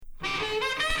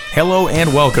Hello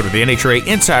and welcome to the NHRA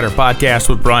Insider podcast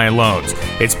with Brian Lohnes.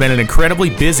 It's been an incredibly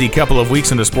busy couple of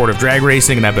weeks in the sport of drag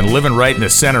racing, and I've been living right in the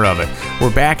center of it.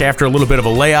 We're back after a little bit of a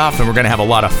layoff, and we're going to have a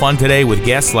lot of fun today with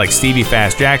guests like Stevie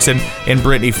Fast Jackson and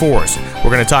Brittany Force. We're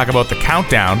going to talk about the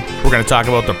countdown, we're going to talk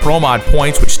about the Pro Mod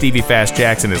points, which Stevie Fast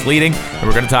Jackson is leading, and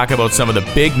we're going to talk about some of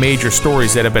the big major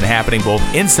stories that have been happening both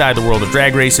inside the world of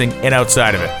drag racing and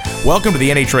outside of it. Welcome to the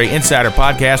NHRA Insider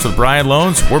podcast with Brian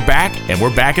Lohnes. We're back, and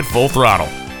we're back at full throttle.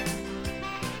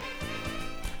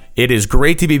 It is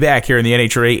great to be back here in the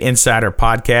NHRA Insider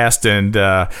podcast, and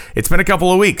it's been a couple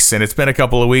of weeks, and it's been a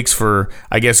couple of weeks for,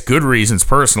 I guess, good reasons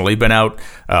personally. Been out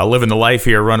living the life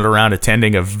here, running around,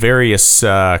 attending a various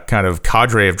kind of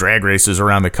cadre of drag races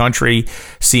around the country,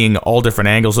 seeing all different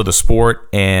angles of the sport,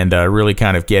 and really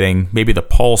kind of getting maybe the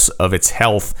pulse of its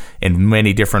health in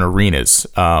many different arenas.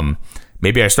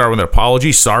 Maybe I start with an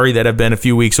apology. Sorry that I've been a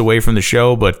few weeks away from the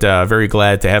show, but very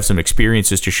glad to have some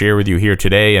experiences to share with you here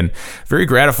today, and very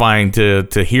gratifying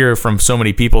to hear from so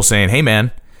many people saying, hey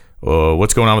man,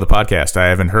 what's going on with the podcast? I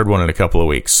haven't heard one in a couple of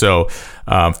weeks. So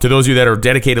to those of you that are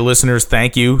dedicated listeners,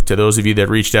 thank you. To those of you that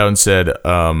reached out and said,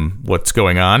 what's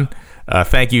going on?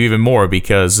 Thank you even more,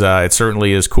 because it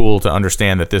certainly is cool to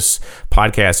understand that this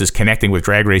podcast is connecting with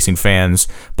drag racing fans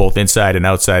both inside and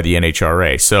outside the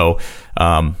NHRA. So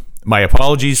my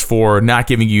apologies for not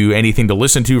giving you anything to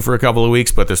listen to for a couple of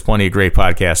weeks, but there's plenty of great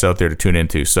podcasts out there to tune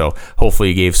into. So hopefully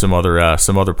you gave some other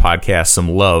podcasts some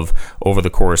love over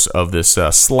the course of this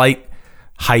slight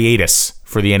hiatus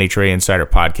for the NHRA Insider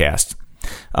podcast.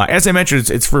 As I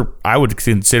mentioned, it's for, I would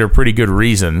consider, pretty good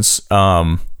reasons.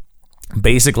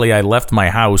 Basically, I left my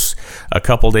house a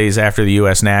couple days after the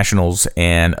U.S. Nationals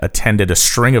and attended a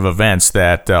string of events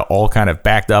that all kind of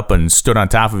backed up and stood on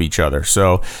top of each other.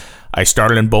 So I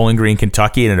started in Bowling Green,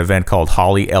 Kentucky at an event called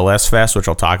Holly LS Fest, which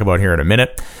I'll talk about here in a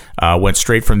minute. Went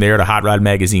straight from there to Hot Rod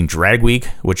Magazine Drag Week,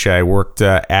 which I worked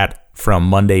at from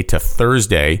Monday to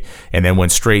Thursday, and then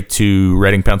went straight to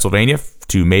Reading, Pennsylvania,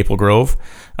 to Maple Grove.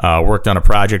 Worked on a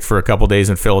project for a couple days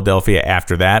in Philadelphia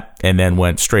after that, and then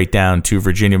went straight down to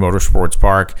Virginia Motorsports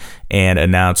Park and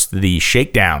announced the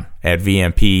shakedown at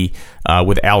VMP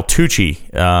with Al Tucci.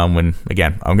 When,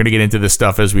 again, I'm going to get into this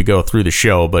stuff as we go through the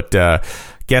show, but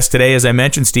guest today, as I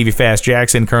mentioned, Stevie Fast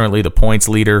Jackson, currently the points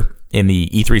leader in the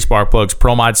E3 Sparkplugs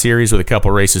Pro Mod Series with a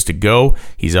couple races to go.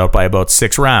 He's out by about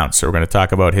 6 rounds, so we're going to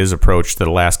talk about his approach to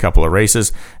the last couple of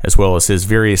races, as well as his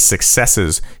various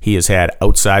successes he has had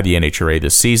outside the NHRA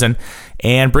this season.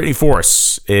 And Brittany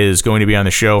Force is going to be on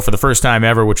the show for the first time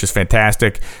ever, which is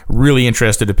fantastic. Really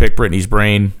interested to pick Brittany's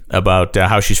brain about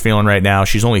how she's feeling right now.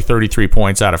 She's only 33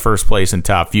 points out of first place in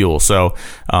Top Fuel, so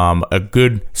a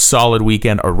good, solid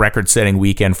weekend, a record-setting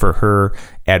weekend for her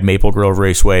at Maple Grove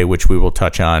Raceway, which we will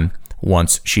touch on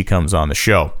once she comes on the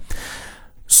show.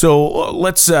 So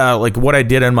let's like what I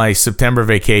did on my September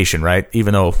vacation, right?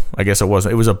 Even though I guess it was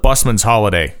a busman's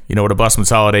holiday. You know what a busman's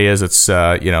holiday is? It's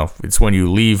it's when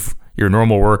you leave your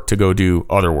normal work to go do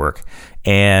other work.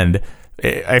 And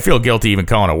I feel guilty even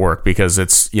calling it work, because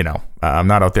it's, I'm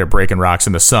not out there breaking rocks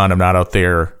in the sun. I'm not out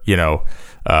there,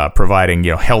 providing,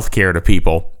 healthcare to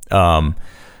people.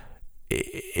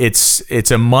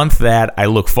 It's a month that I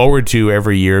look forward to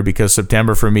every year, because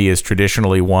September for me is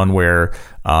traditionally one where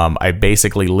I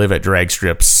basically live at drag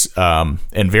strips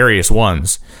and various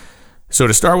ones. So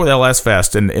to start with LS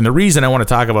Fest, and the reason I want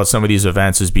to talk about some of these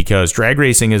events is because drag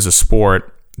racing is a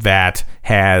sport that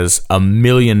has a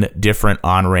million different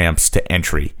on-ramps to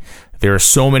entry. There are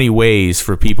so many ways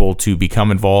for people to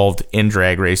become involved in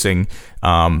drag racing,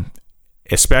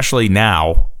 especially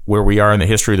now, where we are in the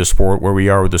history of the sport, where we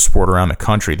are with the sport around the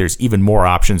country. There's even more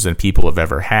options than people have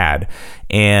ever had.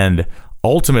 And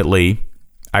ultimately,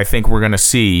 I think we're going to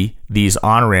see these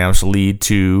on-ramps lead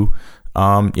to,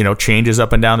 changes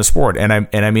up and down the sport. And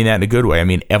I mean that in a good way. I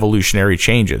mean evolutionary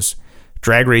changes.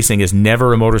 Drag racing is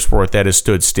never a motorsport that has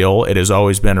stood still. It has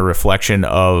always been a reflection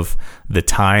of the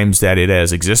times that it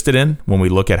has existed in. When we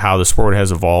look at how the sport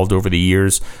has evolved over the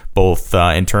years, both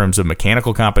in terms of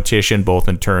mechanical competition, both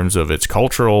in terms of its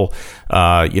cultural,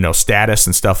 status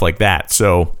and stuff like that.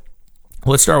 So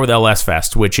let's start with LS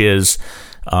Fest, which is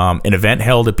an event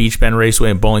held at Beach Bend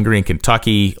Raceway in Bowling Green,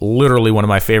 Kentucky. Literally one of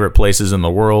my favorite places in the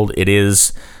world. It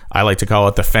is, I like to call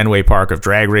it the Fenway Park of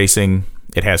drag racing.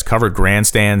 It has covered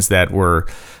grandstands that were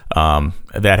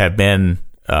that have been.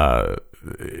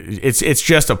 It's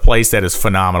just a place that is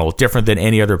phenomenal, different than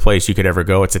any other place you could ever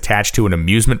go. It's attached to an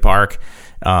amusement park.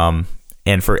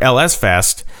 And for LS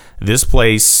Fest, this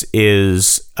place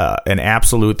is an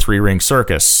absolute three-ring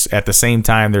circus. At the same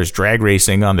time, there's drag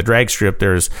racing on the drag strip.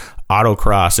 There's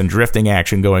autocross and drifting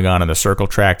action going on the circle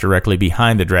track directly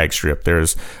behind the drag strip.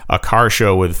 There's a car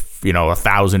show with,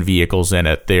 1,000 vehicles in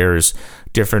it. There's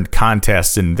different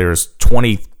contests, and there's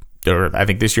 20, or I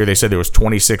think this year they said there was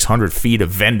 2,600 feet of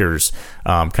vendors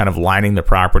kind of lining the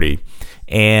property.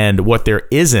 And what there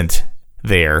isn't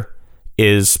there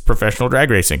is professional drag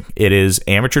racing. It is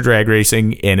amateur drag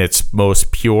racing in its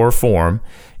most pure form.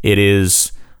 It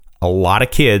is a lot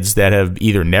of kids that have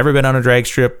either never been on a drag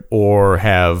strip or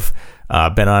have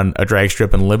been on a drag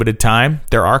strip in limited time.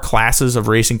 There are classes of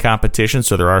racing competition,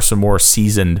 so there are some more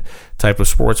seasoned type of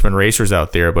sportsman racers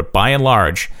out there. But by and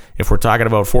large, if we're talking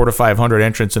about 400 to 500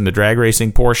 entrants in the drag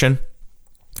racing portion,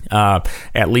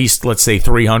 at least, let's say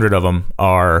 300 of them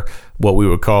are what we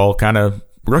would call kind of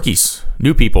rookies,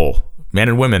 new people, men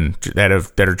and women that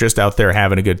are just out there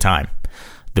having a good time.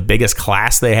 The biggest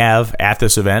class they have at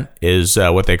this event is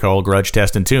what they call Grudge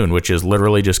Test and Tune, which is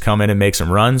literally just come in and make some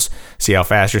runs, see how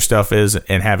fast your stuff is,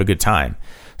 and have a good time.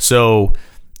 So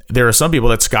there are some people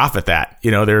that scoff at that.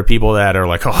 There are people that are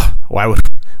like, oh, why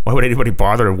would anybody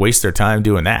bother to waste their time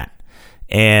doing that?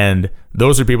 And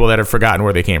those are people that have forgotten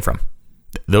where they came from.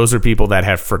 Those are people that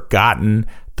have forgotten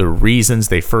the reasons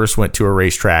they first went to a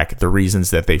racetrack, the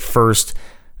reasons that they first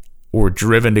were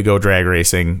driven to go drag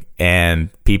racing, and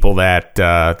people that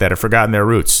have forgotten their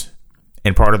roots.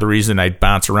 And part of the reason I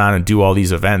bounce around and do all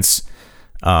these events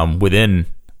within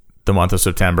the month of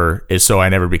September is so I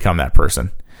never become that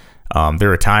person.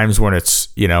 There are times when it's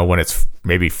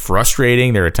maybe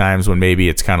frustrating. There are times when maybe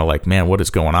it's kind of like, man, what is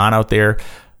going on out there?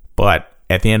 But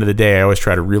at the end of the day, I always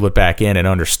try to reel it back in and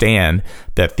understand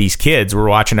that these kids we're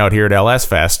watching out here at LS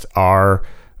Fest are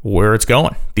where it's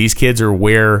going. These kids are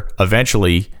where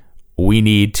eventually we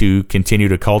need to continue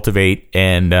to cultivate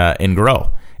and grow.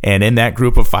 And in that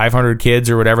group of 500 kids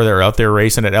or whatever that are out there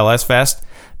racing at LS Fest,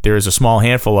 there is a small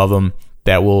handful of them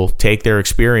that will take their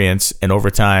experience and over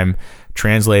time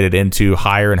translate it into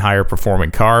higher and higher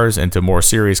performing cars, into more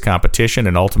serious competition,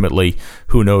 and ultimately,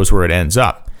 who knows where it ends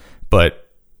up. But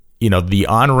the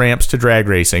on-ramps to drag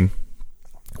racing,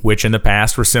 which in the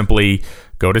past were simply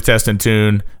go to test and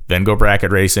tune, then go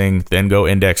bracket racing, then go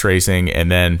index racing, and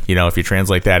then, if you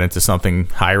translate that into something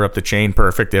higher up the chain,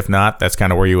 perfect. If not, that's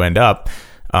kind of where you end up.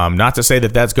 Not to say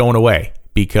that that's going away,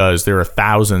 because there are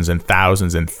thousands and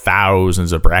thousands and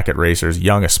thousands of bracket racers,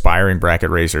 young aspiring bracket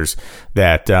racers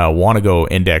that want to go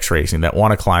index racing, that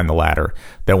want to climb the ladder,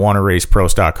 that want to race pro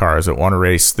stock cars, that want to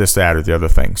race this, that, or the other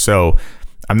thing. So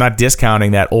I'm not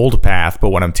discounting that old path,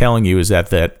 but what I'm telling you is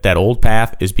that old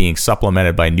path is being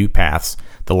supplemented by new paths,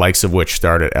 the likes of which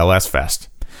start at LS Fest.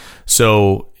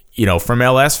 So, from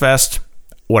LS Fest,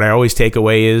 what I always take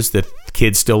away is that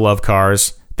kids still love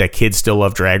cars, that kids still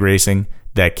love drag racing,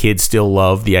 that kids still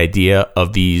love the idea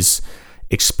of these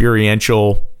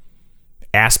experiential,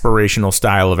 aspirational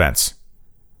style events.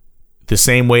 The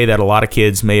same way that a lot of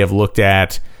kids may have looked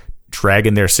at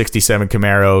dragging their 67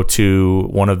 Camaro to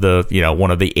one of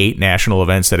the 8 national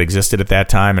events that existed at that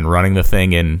time and running the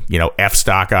thing in,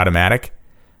 F-stock automatic.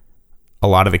 A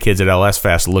lot of the kids at LS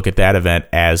Fest look at that event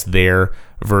as their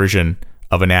version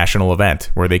of a national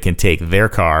event where they can take their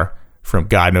car from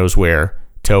God knows where,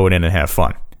 tow it in, and have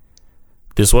fun.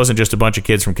 This wasn't just a bunch of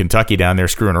kids from Kentucky down there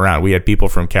screwing around. We had people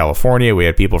from California. We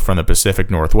had people from the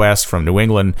Pacific Northwest, from New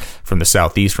England, from the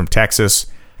Southeast, from Texas.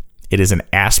 It is an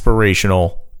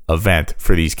aspirational event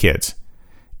for these kids.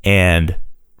 And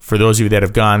for those of you that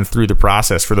have gone through the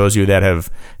process, for those of you that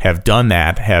have done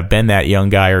that, have been that young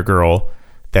guy or girl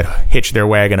that hitched their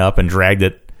wagon up and dragged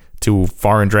it to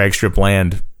foreign drag strip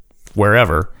land,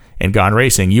 wherever, and gone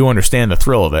racing, you understand the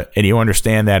thrill of it. And you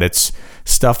understand that it's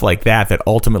stuff like that that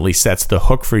ultimately sets the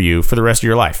hook for you for the rest of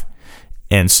your life.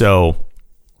 And so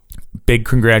big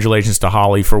congratulations to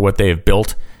Holly for what they have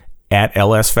built at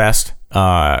LS Fest.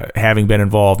 Having been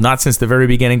involved, not since the very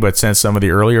beginning, but since some of the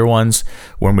earlier ones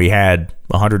when we had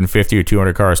 150 or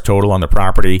 200 cars total on the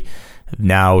property.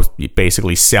 Now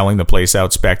basically selling the place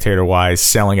out spectator-wise,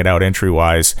 selling it out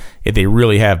entry-wise. They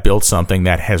really have built something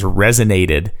that has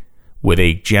resonated with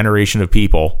a generation of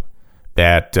people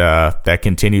that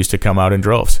continues to come out in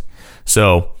droves.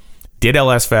 So did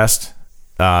LS Fest,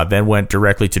 then went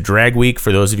directly to Drag Week.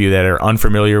 For those of you that are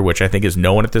unfamiliar, which I think is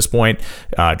no one at this point,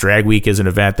 Drag Week is an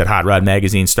event that Hot Rod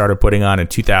Magazine started putting on in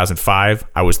 2005.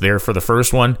 I was there for the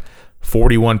first one.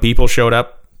 41 people showed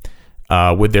up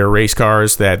with their race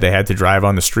cars that they had to drive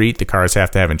on the street. The cars have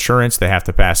to have insurance. They have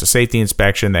to pass a safety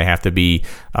inspection. They have to be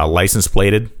license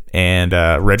plated and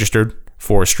registered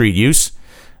for street use.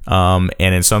 And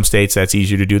in some states, that's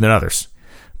easier to do than others.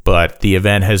 But the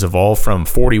event has evolved from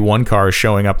 41 cars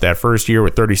showing up that first year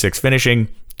with 36 finishing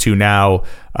to now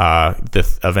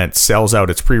the event sells out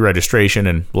its pre-registration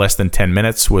in less than 10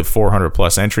 minutes with 400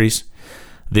 plus entries.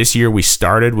 This year we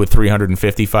started with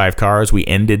 355 cars. We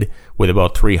ended with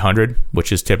about 300,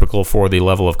 which is typical for the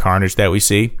level of carnage that we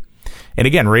see. And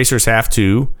again, racers have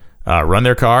to run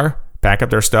their car, pack up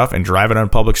their stuff, and drive it on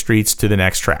public streets to the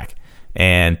next track.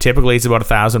 And typically it's about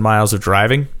 1,000 miles of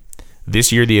driving.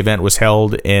 This year the event was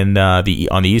held on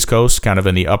the East Coast, kind of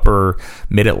in the upper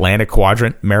mid-Atlantic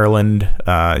quadrant, Maryland,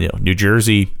 New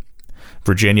Jersey,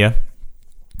 Virginia.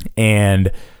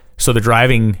 And so the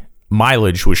driving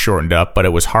mileage was shortened up, but it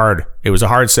was hard. It was a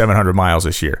hard 700 miles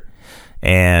this year.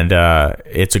 And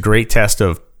it's a great test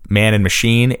of man and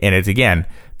machine. And it's, again,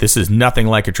 this is nothing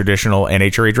like a traditional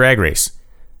NHRA drag race.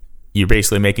 You're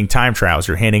basically making time trials.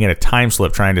 You're handing in a time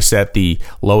slip trying to set the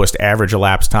lowest average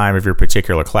elapsed time of your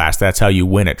particular class. That's how you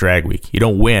win at Drag Week. You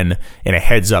don't win in a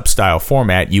heads-up style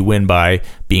format. You win by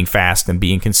being fast and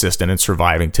being consistent and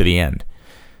surviving to the end.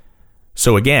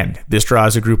 So again, this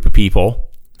draws a group of people,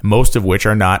 most of which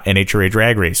are not NHRA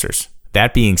drag racers.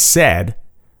 That being said,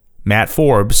 Matt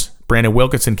Forbes, Brandon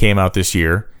Wilkinson came out this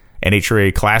year,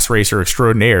 NHRA class racer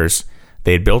extraordinaires.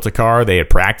 They had built a car, they had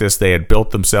practiced, they had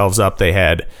built themselves up, they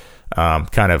had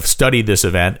kind of studied this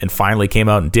event and finally came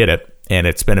out and did it. And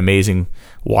it's been amazing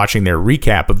watching their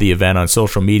recap of the event on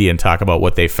social media and talk about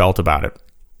what they felt about it.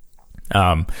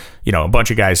 A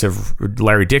bunch of guys have,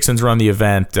 Larry Dixon's run the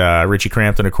event, Richie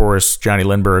Crampton, of course, Johnny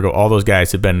Lindbergh, all those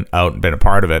guys have been out and been a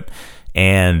part of it.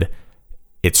 And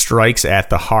it strikes at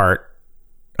the heart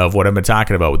of what I've been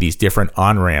talking about with these different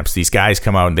on-ramps. These guys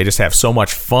come out and they just have so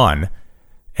much fun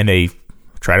and they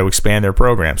try to expand their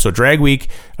program. So Drag Week,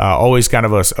 always kind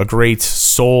of a great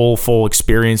soulful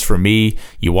experience for me.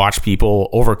 You watch people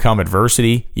overcome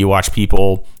adversity. You watch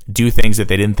people do things that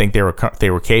they didn't think they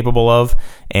were capable of,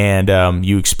 and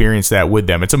you experience that with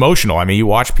them. It's emotional. I mean, you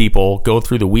watch people go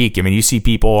through the week. I mean, you see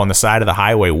people on the side of the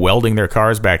highway welding their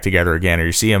cars back together again, or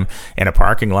you see them in a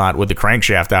parking lot with the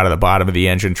crankshaft out of the bottom of the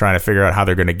engine trying to figure out how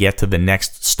they're going to get to the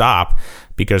next stop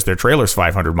because their trailer's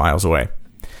 500 miles away.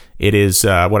 It is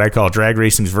what I call drag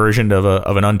racing's version of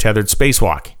an untethered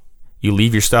spacewalk. You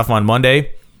leave your stuff on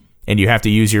Monday, and you have to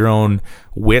use your own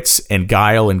wits and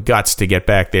guile and guts to get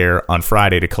back there on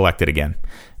Friday to collect it again.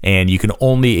 And you can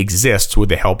only exist with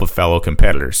the help of fellow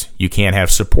competitors. You can't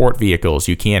have support vehicles.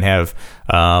 You can't have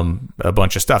a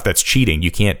bunch of stuff. That's cheating.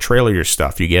 You can't trailer your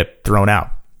stuff. You get thrown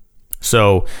out.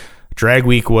 So Drag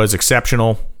Week was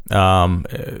exceptional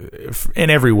in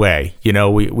every way. You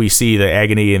know, we see the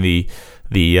agony and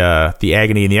the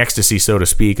agony and the ecstasy, so to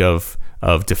speak, of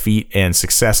defeat and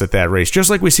success at that race, just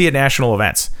like we see at national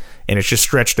events. And it's just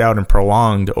stretched out and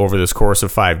prolonged over this course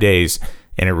of 5 days,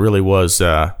 and it really was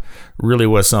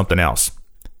something else.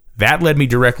 That led me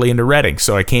directly into Reading.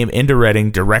 So I came into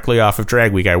Reading directly off of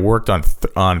Drag Week. I worked on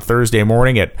Thursday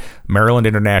morning at Maryland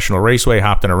International Raceway,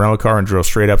 hopped in a rental car, and drove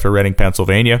straight up to Reading,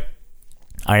 Pennsylvania.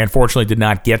 I unfortunately did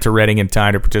not get to Reading in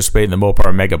time to participate in the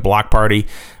Mopar Mega Block Party,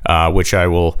 which I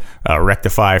will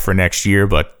rectify for next year,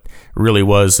 but really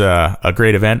was a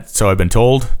great event. So I've been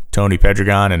told. Tony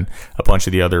Pedregon and a bunch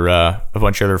of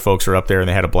other folks are up there, and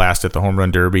they had a blast at the Home Run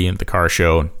Derby and the car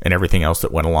show and everything else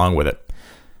that went along with it.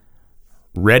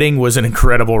 Reading was an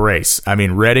incredible race. I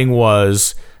mean, Reading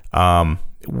was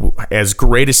as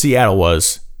great as Seattle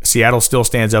was. Seattle still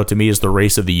stands out to me as the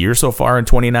race of the year so far in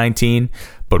 2019,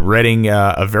 but Reading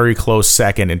a very close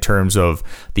second in terms of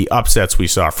the upsets we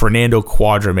saw. Fernando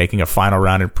Quadra making a final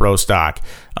round in Pro Stock.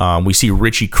 We see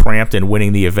Richie Crampton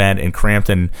winning the event, and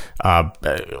Crampton,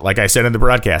 like I said in the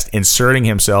broadcast, inserting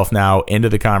himself now into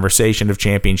the conversation of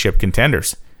championship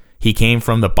contenders. He came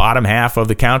from the bottom half of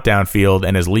the countdown field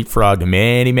and has leapfrogged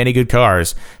many, many good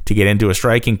cars to get into a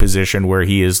striking position where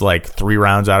he is like 3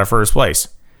 rounds out of first place.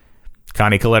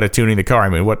 Connie Coletta tuning the car. I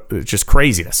mean, it's just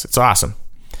craziness. It's awesome.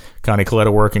 Connie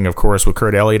Coletta working, of course, with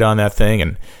Kurt Elliott on that thing,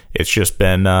 and it's just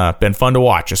been fun to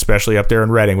watch, especially up there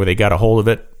in Reading where they got a hold of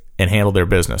it and handled their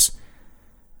business.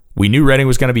 We knew Reading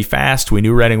was going to be fast. We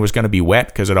knew Reading was going to be wet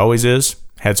because it always is.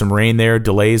 Had some rain there,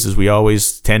 delays as we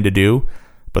always tend to do,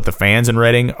 but the fans in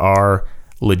Reading are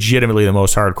legitimately the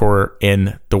most hardcore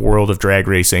in the world of drag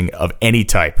racing of any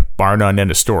type, bar none,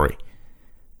 end of story.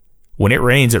 When it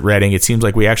rains at Reading, it seems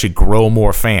like we actually grow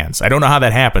more fans. I don't know how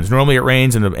that happens. Normally it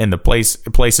rains and the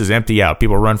places empty out.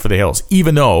 People run for the hills.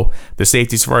 Even though the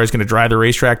safety safari is going to drive the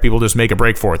racetrack, people just make a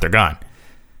break for it. They're gone.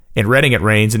 In Reading it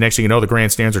rains, and next thing you know, the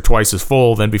grandstands are twice as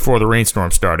full than before the rainstorm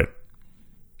started.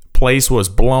 Place was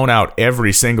blown out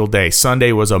every single day.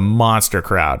 Sunday was a monster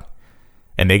crowd,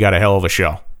 and they got a hell of a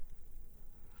show.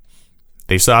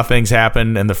 They saw things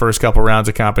happen in the first couple rounds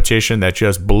of competition that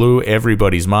just blew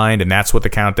everybody's mind, and that's what the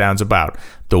countdown's about.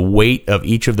 The weight of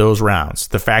each of those rounds.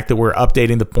 The fact that we're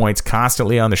updating the points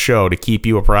constantly on the show to keep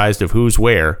you apprised of who's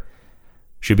where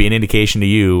should be an indication to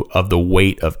you of the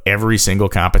weight of every single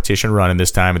competition run in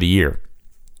this time of the year.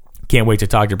 Can't wait to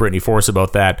talk to Brittany Force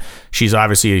about that. She's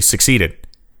obviously succeeded.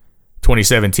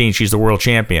 2017, she's the world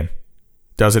champion.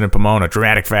 Does it in Pomona,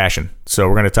 dramatic fashion. So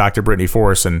we're going to talk to Brittany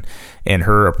Force and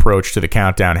her approach to the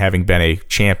countdown, having been a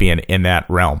champion in that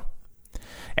realm.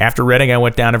 After Reading, I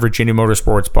went down to Virginia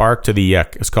Motorsports Park to the,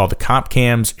 it's called the Comp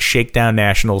Cams Shakedown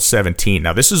Nationals 17.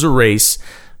 Now, this is a race,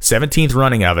 17th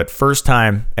running of it, first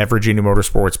time at Virginia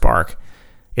Motorsports Park.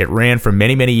 It ran for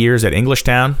many, many years at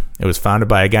Englishtown. It was founded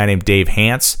by a guy named Dave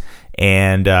Hance,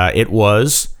 and it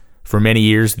was, for many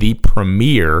years, the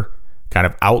premier kind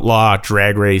of outlaw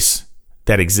drag race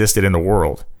that existed in the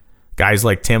world. Guys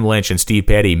like Tim Lynch and Steve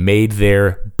Petty made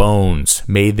their bones,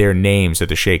 made their names at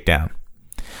the Shakedown.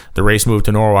 The race moved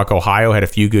to Norwalk, Ohio, had a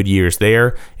few good years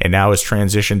there, and now has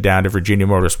transitioned down to Virginia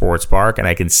Motorsports Park. And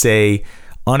I can say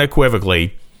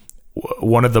unequivocally,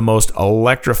 one of the most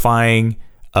electrifying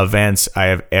events I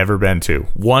have ever been to.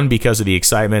 One, because of the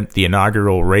excitement, the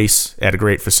inaugural race at a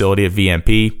great facility at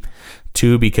VMP.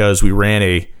 Two, because we ran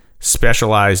a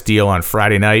specialized deal on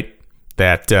Friday night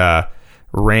that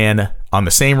ran on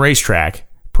the same racetrack,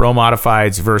 Pro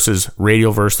Modifieds versus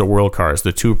Radial versus the World Cars,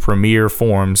 the two premier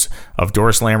forms of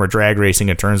door slammer drag racing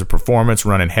in terms of performance,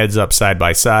 running heads up side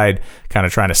by side, kind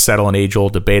of trying to settle an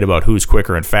age-old debate about who's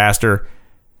quicker and faster.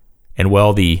 And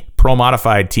well, the Pro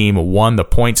Modified team won the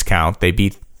points count. They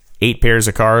beat 8 pairs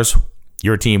of cars.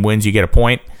 Your team wins, you get a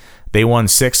point. They won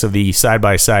 6 of the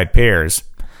side-by-side pairs.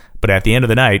 But at the end of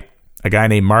the night, a guy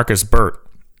named Marcus Burt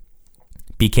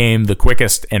became the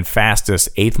quickest and fastest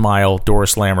 8th mile door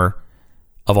slammer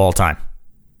of all time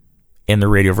in the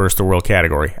Radial versus the World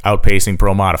category, outpacing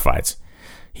Pro Modifieds.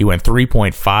 He went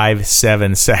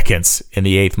 3.57 seconds in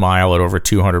the 8th mile at over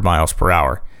 200 miles per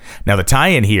hour. Now, the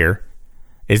tie-in here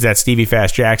is that Stevie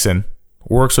Fast Jackson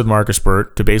works with Marcus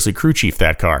Burt to basically crew chief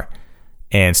that car.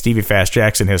 And Stevie Fast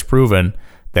Jackson has proven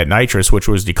that nitrous, which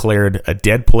was declared a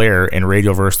dead player in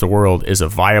Radial versus the World, is a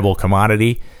viable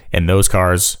commodity, and those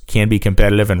cars can be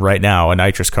competitive. And right now, a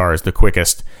nitrous car is the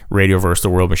quickest Radial versus the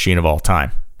World machine of all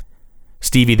time.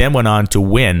 Stevie then went on to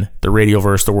win the Radial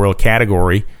versus the World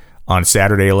category on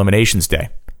Saturday Eliminations Day.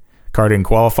 Car didn't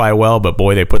qualify well, but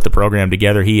boy, they put the program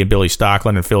together. He and Billy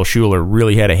Stockland and Phil Schuler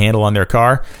really had a handle on their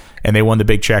car, and they won the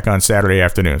big check on Saturday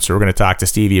afternoon. So we're going to talk to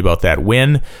Stevie about that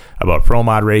win, about Pro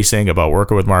Mod racing, about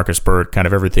working with Marcus Burt, kind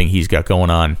of everything he's got going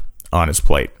on his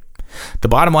plate. The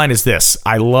bottom line is this.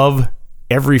 I love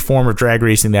every form of drag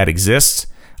racing that exists.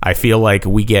 I feel like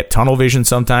we get tunnel vision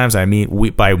sometimes. I mean,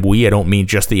 I don't mean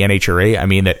just the NHRA. I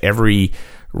mean that every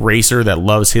racer that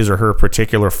loves his or her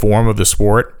particular form of the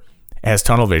sport has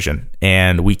tunnel vision,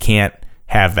 and we can't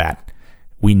have that.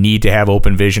 We need to have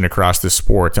open vision across the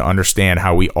sport to understand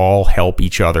how we all help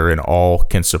each other and all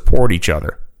can support each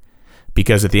other.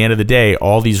 Because at the end of the day,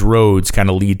 all these roads kind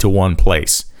of lead to one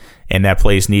place, and that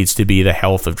place needs to be the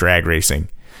health of drag racing.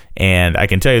 And I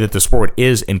can tell you that the sport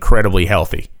is incredibly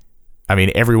healthy. I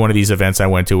mean, every one of these events I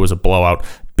went to was a blowout.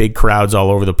 Big crowds all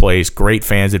over the place. Great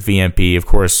fans at VMP. Of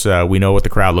course, we know what the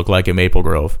crowd looked like at Maple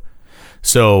Grove.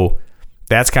 So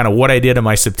that's kind of what I did on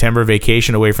my September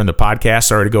vacation away from the podcast.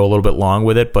 Sorry to go a little bit long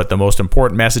with it, but the most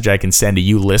important message I can send to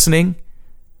you listening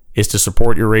is to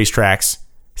support your racetracks.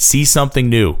 See something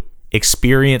new.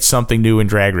 Experience something new in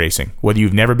drag racing. Whether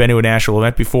you've never been to a national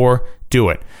event before, do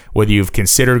it. Whether you've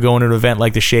considered going to an event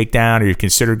like the Shakedown or you've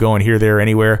considered going here, there,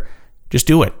 anywhere, just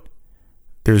do it.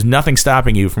 There's nothing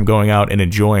stopping you from going out and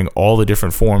enjoying all the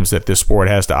different forms that this sport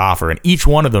has to offer. And each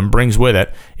one of them brings with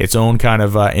it its own kind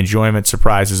of enjoyment,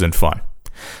 surprises, and fun.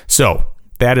 So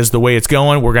that is the way it's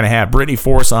going. We're going to have Brittany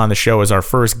Force on the show as our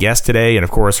first guest today. And of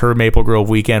course, her Maple Grove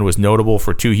weekend was notable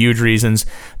for 2 huge reasons.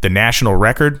 The national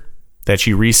record that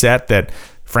she reset that,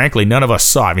 frankly, none of us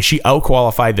saw. I mean, she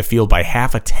outqualified the field by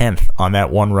 0.5 on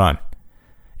that one run.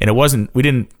 And we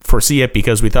didn't foresee it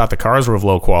because we thought the cars were of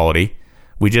low quality.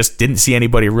 We just didn't see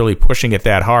anybody really pushing it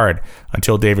that hard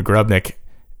until David Grubnick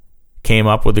came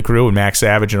up with the crew and Max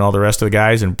Savage and all the rest of the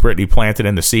guys, and Brittany planted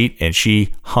in the seat, and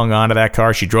she hung on to that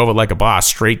car. She drove it like a boss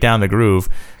straight down the groove,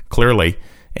 clearly,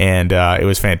 and it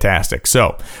was fantastic.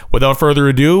 So without further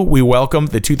ado, we welcome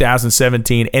the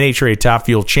 2017 NHRA Top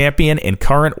Fuel champion and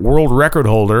current world record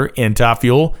holder in Top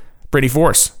Fuel, Brittany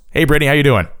Force. Hey, Brittany, how you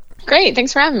doing? Great.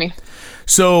 Thanks for having me.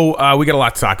 So we got a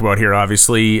lot to talk about here,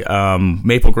 obviously.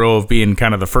 Maple Grove being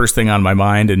kind of the first thing on my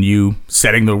mind, and you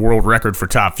setting the world record for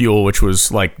top fuel, which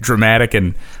was like dramatic.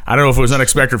 And I don't know if it was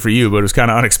unexpected for you, but it was kind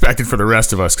of unexpected for the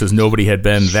rest of us because nobody had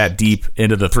been that deep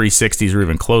into the 360s or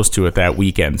even close to it that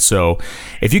weekend. So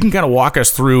if you can kind of walk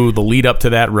us through the lead up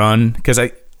to that run, because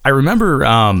I remember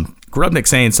Grubnick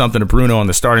saying something to Bruno on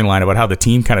the starting line about how the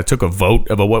team kind of took a vote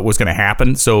about what was going to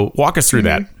happen. So walk us through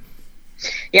that.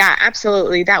 Yeah,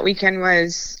 absolutely. That weekend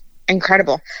was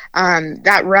incredible.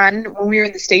 That run, when we were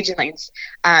in the staging lanes,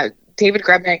 David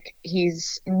Grubnick,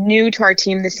 he's new to our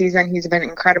team this season. He's been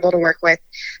incredible to work with,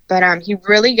 but he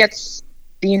really gets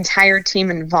the entire team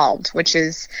involved, which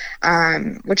is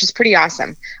pretty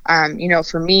awesome.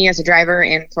 For me as a driver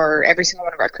and for every single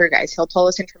one of our crew guys, he'll pull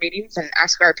us in for meetings and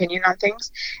ask our opinion on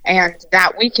things. And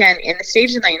that weekend in the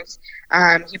staging lanes,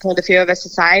 he pulled a few of us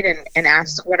aside and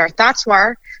asked what our thoughts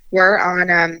were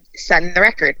on setting the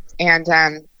record. And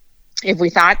if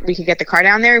we thought we could get the car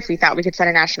down there, if we thought we could set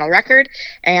a national record,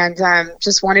 and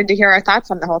just wanted to hear our thoughts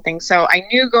on the whole thing. So I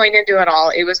knew going into it all,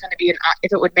 it was going to be,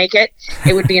 if it would make it,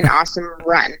 it would be an awesome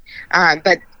run.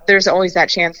 But there's always that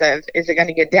chance of, is it going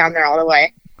to get down there all the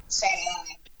way? So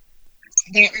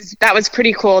that was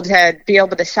pretty cool to be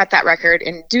able to set that record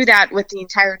and do that with the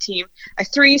entire team. A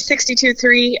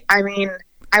 3:62.3, I mean,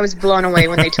 I was blown away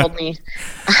when they told me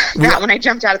that when I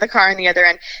jumped out of the car on the other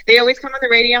end. They always come on the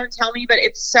radio and tell me, but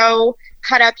it's so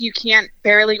cut up you can't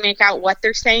barely make out what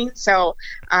they're saying. So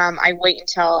I wait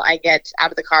until I get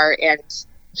out of the car and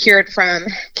hear it from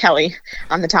Kelly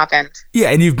on the top end.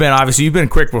 Yeah, and you've been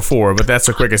quick before, but that's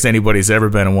the quickest anybody's ever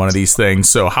been in one of these things.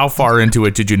 So how far into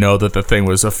it did you know that the thing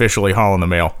was officially hauling the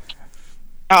mail?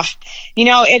 Oh,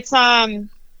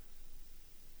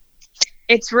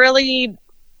 it's really...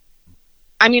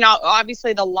 I mean,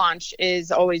 obviously the launch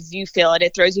is always, you feel it.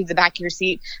 It throws you to the back of your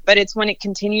seat. But it's when it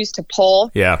continues to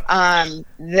pull that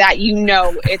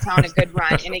it's on a good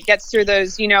run. And it gets through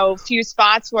those, few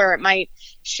spots where it might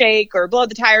shake or blow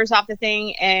the tires off the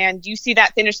thing. And you see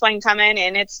that finish line come in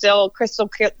and it's still crystal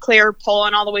clear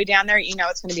pulling all the way down there.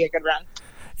 It's going to be a good run.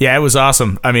 Yeah, it was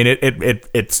awesome. I mean,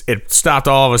 it stopped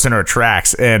all of us in our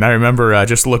tracks. And I remember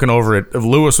just looking over at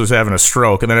Lewis was having a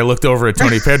stroke, and then I looked over at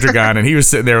Tony Pedregon, and he was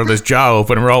sitting there with his jaw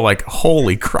open, and we're all like,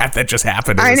 "Holy crap, that just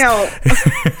happened!" I know.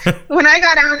 When I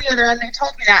got out on the other end, they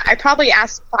told me that. I probably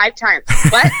asked 5 times.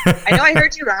 What? I know I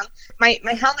heard you wrong. My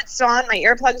helmet's still on. My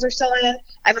earplugs are still in.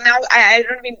 I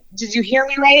don't even. Did you hear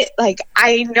me right? Like,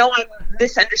 I know I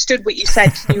misunderstood what you said.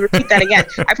 Can you repeat that again?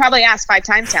 I probably asked 5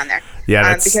 times down there.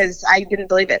 Yeah, because I didn't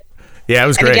believe it. Yeah, it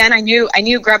was great. And again, I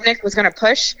knew Grubnick was going to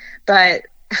push, but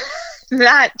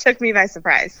that took me by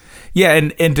surprise. Yeah,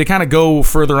 and to kind of go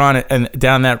further on and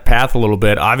down that path a little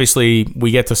bit, obviously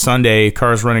we get to Sunday,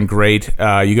 car's running great.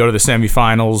 You go to the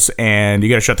semifinals, and you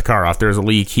got to shut the car off. There's a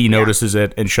leak. He notices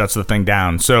it and shuts the thing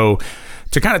down. So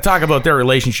to kind of talk about their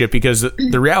relationship, because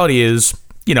the reality is,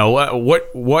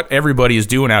 what everybody is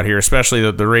doing out here, especially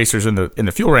the racers in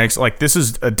the fuel ranks, like, this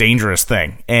is a dangerous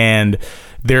thing, and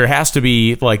there has to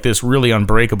be like this really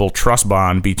unbreakable trust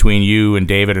bond between you and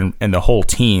David and the whole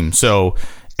team. So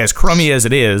as crummy as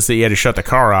it is that you had to shut the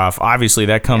car off, obviously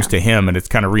that comes to him, and it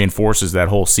kind of reinforces that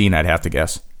whole scene, I'd have to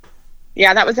guess.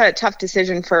 Yeah, that was a tough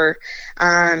decision for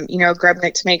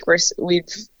Grubnick to make. We've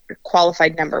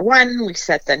qualified number 1. We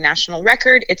set the national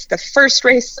record. It's the first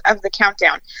race of the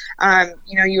countdown.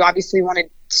 You obviously want to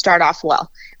start off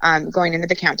well going into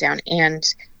the countdown. And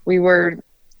we were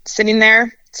sitting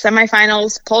there,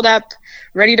 semifinals, pulled up,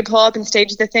 ready to pull up and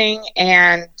stage the thing,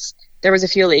 and there was a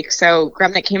fuel leak. So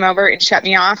Grubnick came over and shut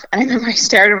me off. And I remember I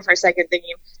stared at him for a second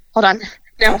thinking, hold on,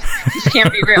 no, this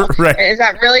can't be real. Right. Is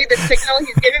that really the signal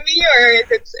he's giving me, or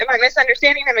am I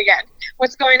misunderstanding him again?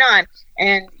 What's going on?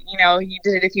 And, he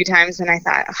did it a few times, and I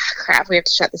thought, oh, crap, we have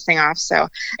to shut this thing off. So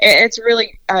it's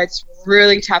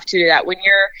really tough to do that. When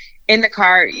you're in the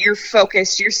car, you're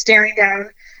focused, you're staring down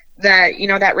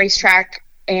that racetrack,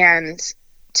 and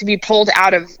to be pulled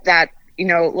out of that,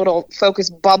 little focus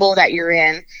bubble that you're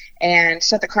in and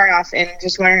shut the car off and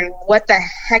just wondering what the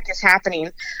heck is happening.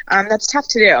 That's tough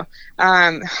to do.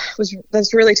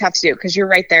 That's really tough to do, because you're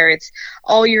right there. It's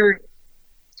all your,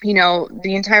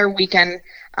 the entire weekend,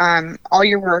 all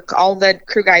your work, all the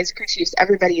crew guys, crew chiefs,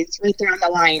 everybody is right there on the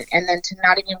line. And then to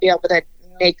not even be able to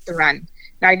make the run,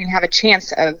 not even have a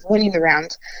chance of winning the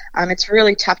round, it's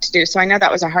really tough to do. So I know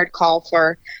that was a hard call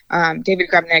for David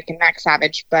Grubnick and Max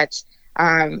Savage, but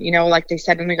like they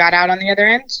said when we got out on the other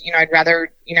end, I'd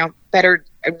rather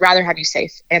have you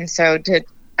safe. And so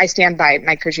I stand by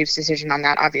my crew chief's decision on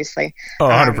that, obviously. Oh,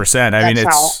 100%. I mean,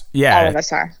 it's all of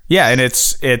us are. Yeah, and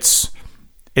it's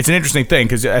an interesting thing,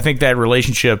 because I think that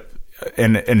relationship,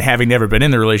 and having never been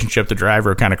in the relationship, the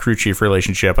driver kind of crew chief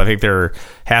relationship, I think there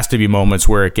has to be moments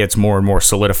where it gets more and more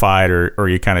solidified, or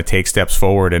you kind of take steps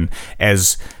forward. And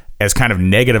as kind of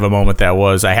negative a moment that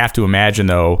was, I have to imagine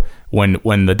though,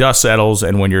 when the dust settles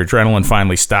and when your adrenaline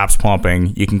finally stops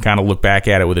pumping, you can kind of look back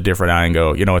at it with a different eye and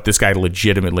go, you know what, this guy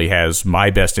legitimately has my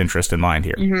best interest in mind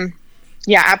here. Mm-hmm.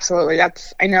 Yeah, absolutely.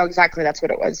 I know exactly that's what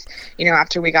it was. You know,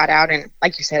 after we got out and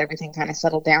like you said, everything kind of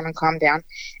settled down and calmed down,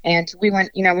 and we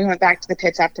went back to the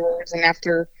pits afterwards, and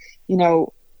after, you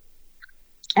know,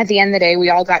 at the end of the day, we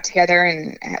all got together,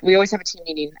 and we always have a team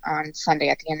meeting on Sunday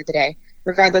at the end of the day,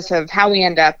 regardless of how we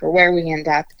end up or where we end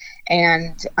up.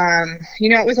 And, you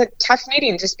know, it was a tough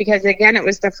meeting just because, again, it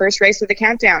was the first race of the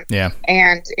countdown. Yeah.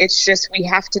 And it's just, we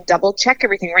have to double check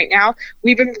everything. Right now,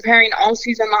 we've been preparing all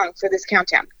season long for this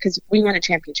countdown because we won a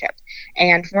championship.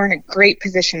 And we're in a great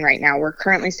position right now. We're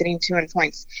currently sitting 2 in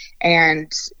points.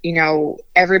 And, you know,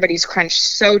 everybody's crunched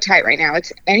so tight right now.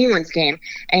 It's anyone's game.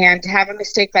 And to have a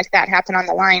mistake like that happen on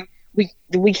the line,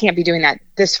 we can't be doing that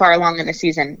this far along in the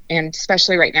season, and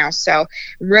especially right now. So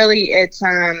really, it's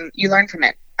you learn from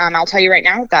it. I'll tell you right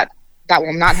now that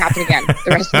will not happen again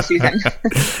the rest of the season.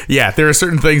 Yeah, there are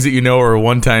certain things that you know are a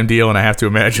one-time deal, and I have to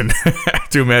imagine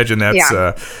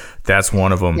that's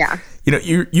one of them. Yeah. You know,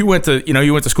 you went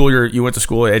to school. You went to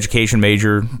school, education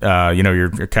major. You know,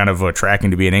 you're kind of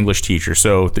tracking to be an English teacher.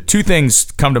 So the two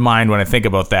things come to mind when I think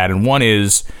about that, and one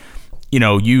is, you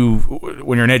know,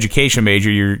 when you're an education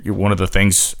major, you're one of the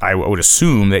things I would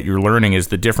assume that you're learning is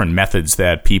the different methods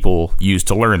that people use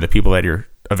to learn, the people that you're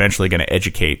eventually going to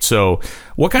educate. So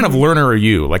what kind of learner are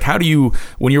you? Like, how do you,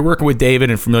 when you're working with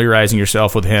David and familiarizing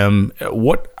yourself with him,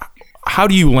 how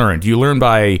do you learn? Do you learn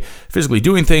by physically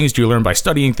doing things? Do you learn by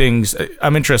studying things?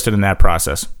 I'm interested in that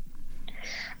process.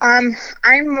 I'm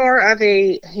more of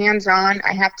a hands-on.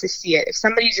 I have to see it. If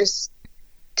somebody just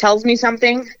tells me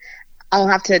something, I'll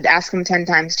have to ask them 10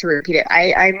 times to repeat it.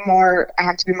 I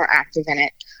have to be more active in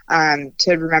it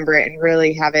to remember it and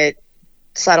really have it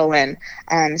settle in.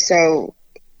 So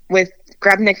with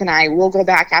Grebnick and I, we'll go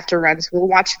back after runs. We'll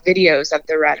watch videos of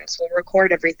the runs. We'll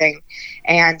record everything.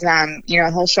 And, you know,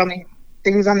 he'll show me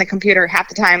things on the computer half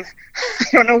the time. I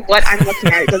don't know what I'm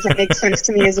looking at. It doesn't make sense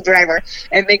to me as a driver.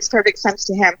 It makes perfect sense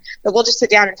to him. But we'll just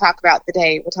sit down and talk about the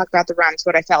day. We'll talk about the runs,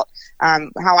 what I felt,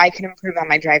 how I can improve on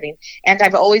my driving. And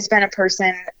I've always been a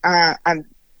person,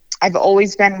 I've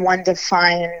always been one to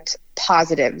find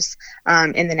positives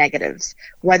in the negatives,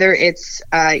 whether it's,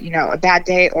 you know, a bad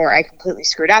day or I completely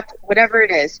screwed up, whatever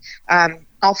it is,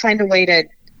 I'll find a way to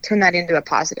turn that into a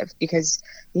positive, because,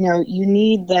 you know, you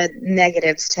need the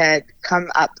negatives to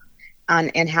come up on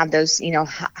and have those, you know,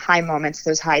 high moments,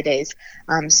 those high days.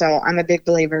 So I'm a big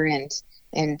believer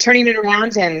in turning it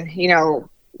around and, you know,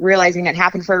 realizing it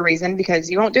happened for a reason,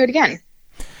 because you won't do it again.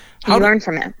 You learn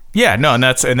from it. Yeah, no, and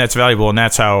that's valuable, and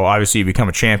that's how obviously you become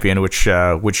a champion, which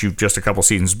you just a couple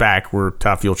seasons back were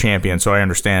Top Fuel champion. So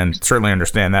I certainly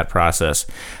understand that process.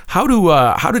 How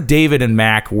do David and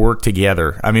Mac work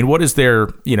together? I mean, what is their,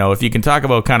 you know, if you can talk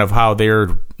about kind of how their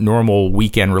normal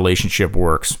weekend relationship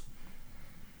works?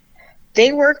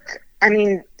 They work. I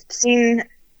mean, seeing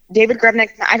David Grebnick,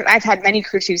 I've had many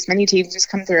crew chiefs, many teams just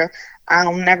come through.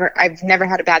 I've never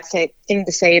had a bad thing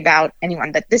to say about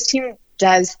anyone, but this team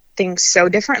does things so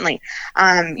differently.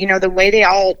 You know, the way they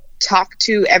all talk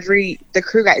to the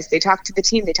crew guys, they talk to the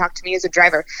team, they talk to me as a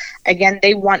driver. Again,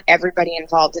 they want everybody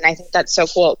involved, and I think that's so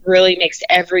cool. It really makes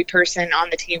every person on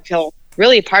the team feel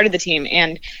really a part of the team,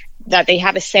 and that they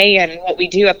have a say in what we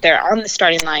do up there on the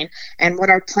starting line and what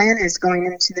our plan is going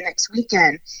into the next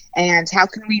weekend, and how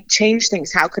can we change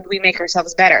things, how could we make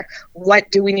ourselves better,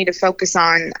 what do we need to focus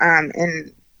on,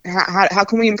 and how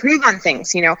can we improve on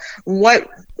things, you know,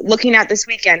 looking at this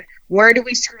weekend, where do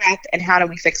we screw up and how do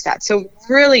we fix that? So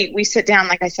really, we sit down,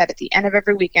 like I said, at the end of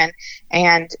every weekend,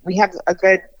 and we have a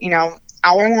good, you know,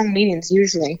 hour-long meetings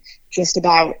usually, just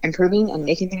about improving and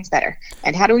making things better.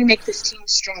 And how do we make this team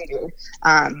stronger?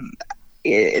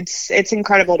 It's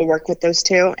incredible to work with those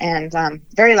two, and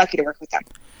very lucky to work with them.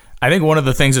 I think one of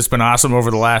the things that's been awesome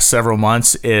over the last several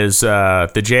months is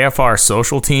the JFR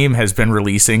social team has been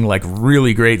releasing like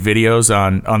really great videos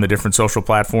on the different social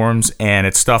platforms, and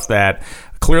it's stuff that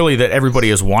clearly that everybody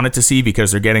has wanted to see because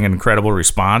they're getting an incredible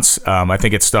response. I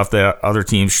think it's stuff that other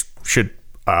teams should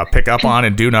pick up on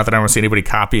and do. Not that I want to see anybody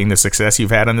copying the success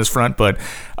you've had on this front, but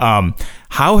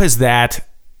how has that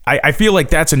I feel like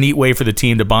that's a neat way for the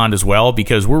team to bond as well,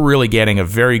 because we're really getting a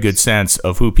very good sense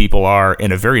of who people are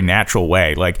in a very natural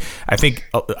way. Like, I think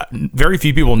very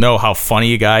few people know how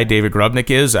funny a guy David Grubnick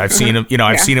is. I've seen him,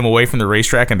 I've seen him away from the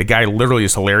racetrack, and the guy literally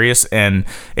is hilarious. And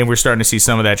we're starting to see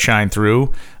some of that shine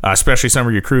through, especially some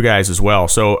of your crew guys as well.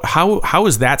 So how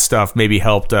has that stuff maybe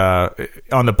helped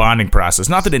on the bonding process?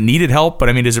 Not that it needed help, but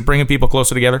I mean, is it bringing people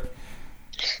closer together?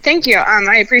 Thank you.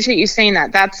 I appreciate you saying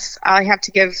that. I have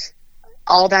to give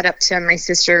all that up to my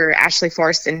sister, Ashley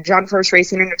Forst, and John Forst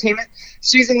Racing Entertainment.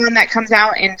 She's the one that comes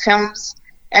out and films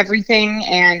everything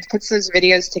and puts those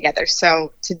videos together.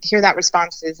 So to hear that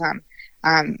response is,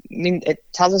 it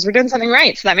tells us we're doing something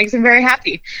right. So that makes me very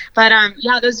happy. But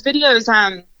those videos,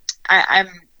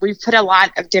 we've put a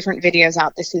lot of different videos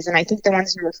out this season. I think the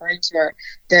ones you're referring to are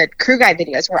the crew guide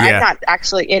videos, where I'm not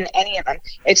actually in any of them.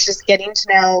 It's just getting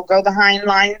to know, go behind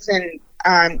lines and,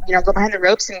 go behind the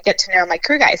ropes and get to know my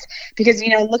crew guys. Because,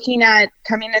 looking at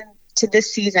coming into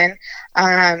this season,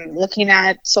 looking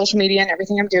at social media and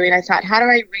everything I'm doing, I thought, how do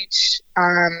I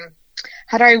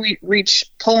reach,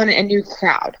 pull in a new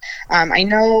crowd? I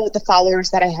know the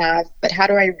followers that I have, but how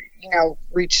do I,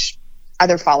 reach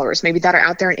other followers maybe that are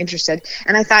out there and interested?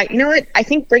 And I thought, I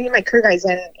think bringing my crew guys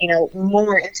in,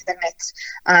 more into the mix,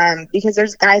 because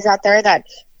there's guys out there that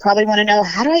probably want to know,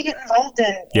 how do I get involved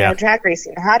in drag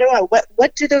racing?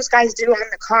 What do those guys do on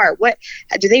the car? What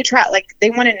do they try? Like,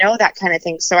 they want to know that kind of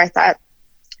thing. So I thought,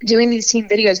 doing these team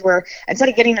videos where instead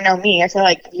of getting to know me, I feel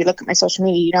like if you look at my social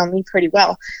media, you know me pretty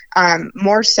well.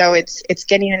 More so it's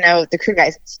getting to know the crew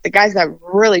guys, the guys that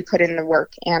really put in the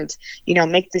work and,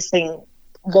 make this thing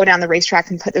go down the racetrack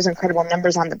and put those incredible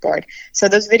numbers on the board. So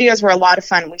those videos were a lot of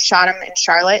fun. We shot them in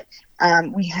Charlotte.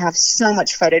 We have so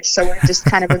much footage, so we've just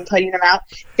kind of been putting them out,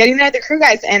 getting to know the crew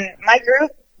guys. And my group,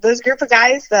 those group of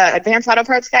guys, the Advanced Auto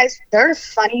Parts guys, they're a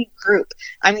funny group.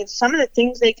 I mean, some of the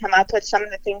things they come up with, some of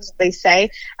the things they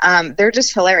say, they're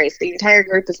just hilarious. The entire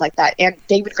group is like that. And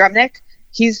David Grubnick,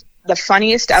 he's the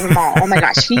funniest of them all. Oh my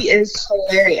gosh, he is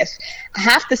hilarious.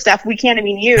 Half the stuff we can't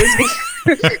even use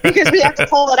because we have to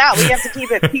pull it out. We have to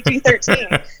keep it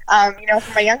PG-13,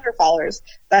 for my younger followers.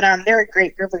 But they're a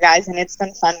great group of guys, and it's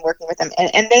been fun working with them.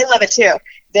 And they love it too.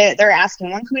 They're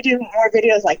asking, when can we do more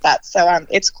videos like that? So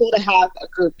it's cool to have a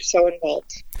group so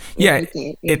involved. Yeah,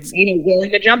 it's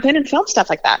willing to jump in and film stuff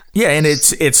like that. Yeah, and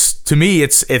it's to me,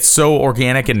 it's so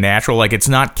organic and natural. Like, it's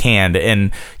not canned.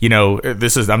 And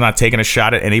I'm not taking a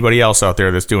shot at anybody else out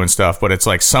there that's doing stuff, but it's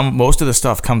like most of the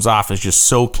stuff comes off as just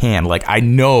so canned. Like, I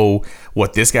know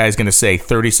what this guy's going to say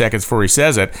 30 seconds before he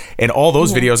says it. And all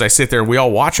those videos, I sit there and we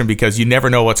all watch them because you never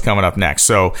know what's coming up next.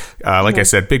 So, I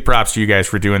said, big props to you guys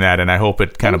for doing that, and I hope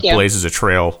it kind of blazes a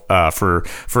trail for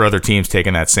other teams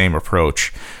taking that same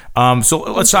approach. So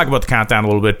let's talk about the countdown a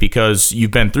little bit, because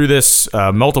you've been through this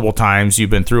multiple times. You've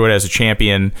been through it as a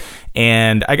champion.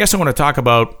 And I guess I want to talk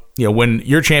about, when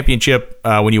your championship,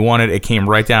 when you won it, it came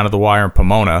right down to the wire in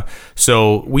Pomona.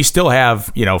 So we still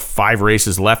have, 5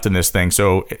 races left in this thing.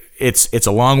 So it's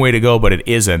a long way to go, but it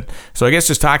isn't. So I guess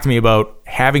just talk to me about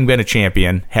having been a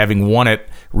champion, having won it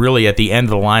really at the end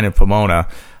of the line in Pomona.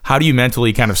 How do you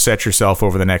mentally kind of set yourself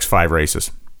over the next 5 races?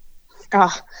 How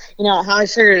I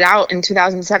figured it out in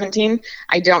 2017,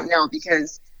 I don't know,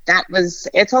 because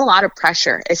it's a lot of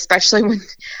pressure, especially when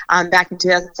back in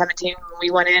 2017 when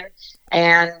we went in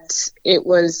and it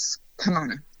was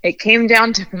Pomona. It came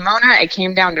down to Pomona. It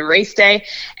came down to race day.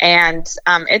 And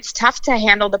it's tough to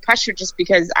handle the pressure just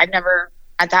because I'd never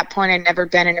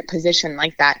been in a position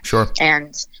like that. Sure.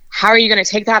 And how are you going to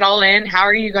take that all in? How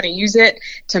are you going to use it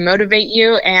to motivate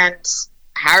you? And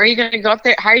how are you going to go up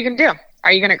there? How are you going to do?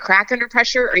 Are you going to crack under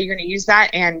pressure? Or are you going to use that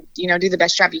and, do the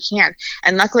best job you can?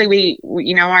 And luckily we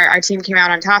our team came out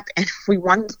on top and we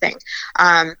won the thing.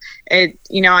 I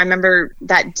remember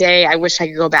that day. I wish I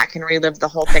could go back and relive the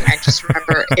whole thing. I just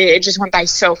remember it just went by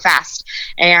so fast,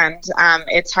 and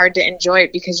it's hard to enjoy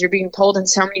it because you're being pulled in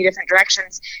so many different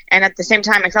directions. And at the same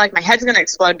time, I feel like my head's going to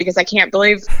explode because I can't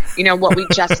believe, what we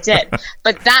just did.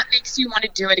 But that makes you want to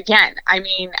do it again. I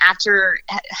mean, after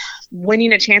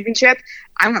winning a championship,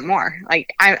 I want more.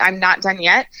 Like, I'm not done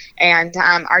yet. And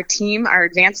our team, our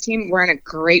advanced team, we're in a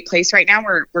great place right now.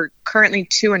 We're currently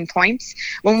 2 in points.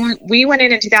 When we went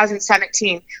in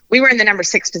 2017, we were in the number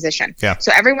 6 position. Yeah.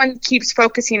 So everyone keeps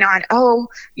focusing on,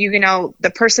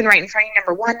 the person right in front of you,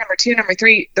 number 1, number 2, number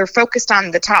 3, they're focused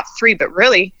on the top 3, but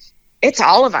really it's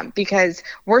all of them because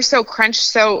we're so crunched,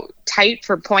 so tight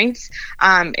for points.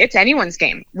 It's anyone's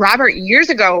game. Robert years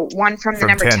ago won from the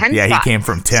number 10 spot. Yeah, he came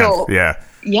from 10th. So, yeah.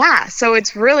 Yeah, so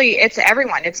it's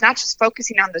everyone. It's not just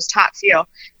focusing on those top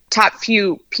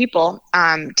few people,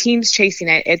 teams chasing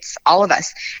it. It's all of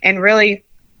us. And really,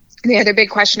 the other big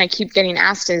question I keep getting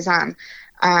asked is,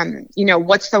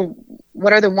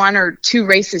 what are the 1 or 2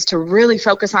 races to really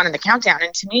focus on in the countdown?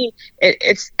 And to me,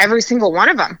 it's every single one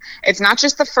of them. It's not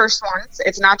just the first ones.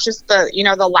 It's not just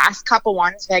the last couple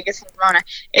ones, Vegas and Pomona.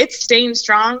 It's staying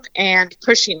strong and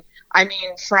pushing. I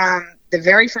mean, from the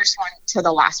very first one to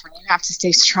the last one, you have to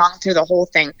stay strong through the whole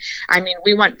thing. I mean,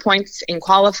 we want points in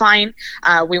qualifying.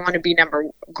 We want to be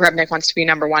Grubnick wants to be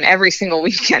number 1 every single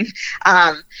weekend.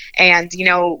 And,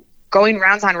 going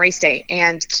rounds on race day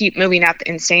and keep moving up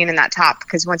and staying in that top,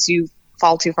 because once you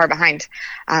fall too far behind,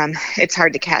 it's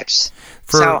hard to catch.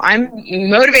 So I'm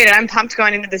motivated. I'm pumped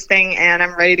going into this thing, and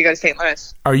I'm ready to go to St.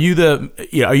 Louis. Are you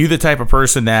the type of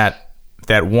person that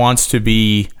wants to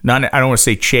be, not, I don't want to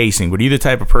say chasing, but are you the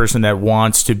type of person that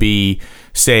wants to be,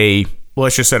 say, well,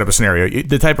 let's just set up a scenario.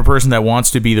 The type of person that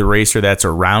wants to be the racer that's a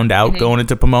round out going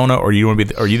into Pomona, or are you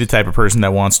the type of person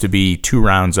that wants to be 2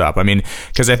 rounds up? I mean,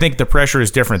 because I think the pressure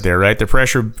is different there, right? The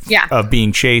pressure of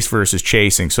being chased versus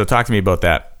chasing. So talk to me about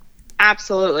that.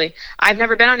 Absolutely. I've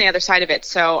never been on the other side of it.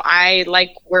 So I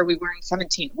like where we were in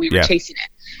 17. We were chasing it.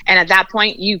 And at that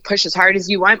point, you push as hard as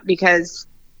you want because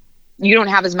you don't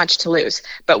have as much to lose.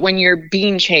 But when you're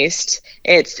being chased,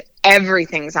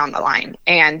 everything's on the line,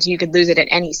 and you could lose it at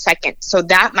any second. So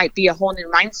that might be a whole new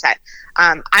mindset.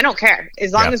 I don't care.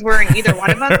 As long as we're in either one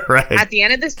of them, right. At the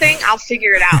end of this thing, I'll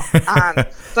figure it out.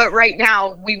 But right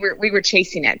now we were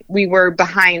chasing it. We were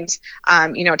behind,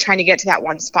 trying to get to that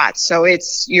one spot. So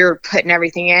you're putting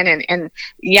everything in, and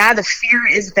the fear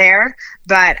is there,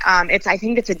 but I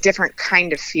think it's a different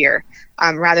kind of fear,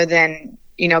 rather than,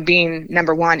 being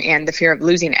number 1 and the fear of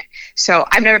losing it. So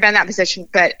I've never been in that position,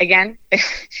 but again,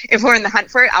 if we're in the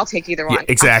hunt for it, I'll take either one. Yeah,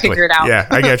 exactly. I'll figure it out. Yeah,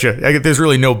 I get you. There's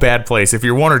really no bad place. If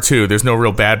you're 1 or 2, there's no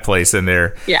real bad place in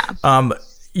there. Yeah.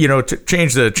 To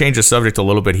change the subject a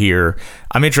little bit here,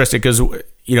 I'm interested because,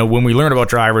 when we learn about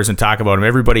drivers and talk about them,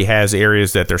 everybody has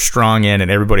areas that they're strong in, and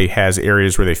everybody has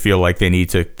areas where they feel like they need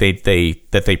to, that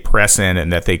they press in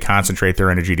and that they concentrate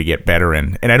their energy to get better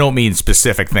in. And I don't mean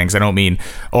specific things. I don't mean,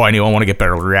 I want to get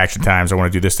better reaction times. I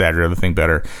want to do this, that, or other thing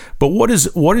better. But what is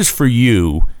for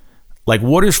you,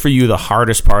 what is for you the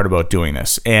hardest part about doing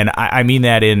this? And I mean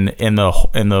that in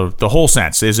the whole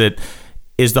sense.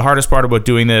 Is the hardest part about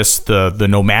doing this the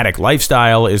nomadic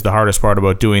lifestyle? Is the hardest part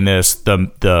about doing this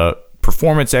the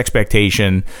performance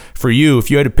expectation? For you,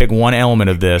 if you had to pick one element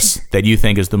of this that you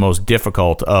think is the most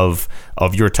difficult of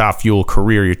your Top Fuel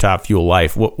career, your Top Fuel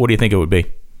life, what do you think it would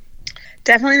be?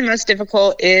 Definitely the most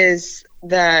difficult is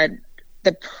the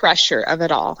pressure of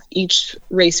it all. Each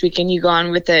race weekend you go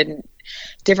on with a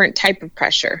different type of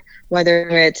pressure, whether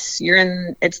it's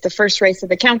the first race of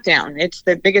the countdown, it's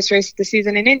the biggest race of the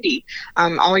season in Indy,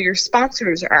 all your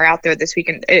sponsors are out there this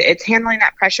weekend. It's handling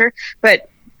that pressure, but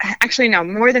actually no,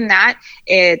 more than that,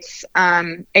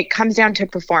 it comes down to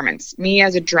performance, me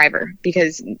as a driver,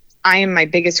 because I am my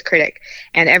biggest critic,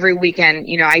 and every weekend,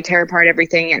 I tear apart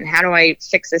everything, and how do I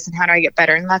fix this, and how do I get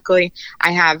better? And luckily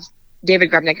I have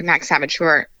David Grubnick and Max Savage, who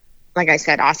are, like I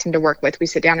said, awesome to work with. We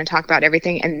sit down and talk about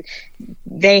everything, and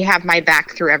they have my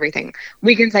back through everything.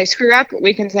 Weekends I screw up,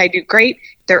 weekends I do great.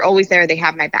 They're always there. They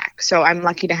have my back. So I'm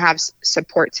lucky to have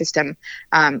support system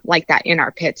like that in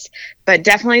our pits. But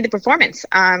definitely the performance.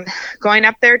 Going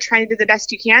up there, trying to do the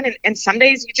best you can, and some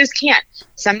days you just can't.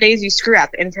 Some days you screw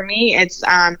up. And for me, it's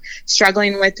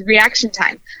struggling with reaction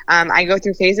time. I go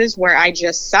through phases where I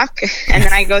just suck, and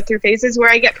then I go through phases where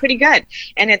I get pretty good.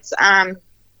 And it's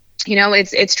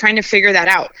it's trying to figure that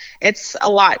out. It's a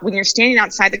lot when you're standing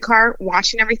outside the car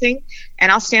watching everything,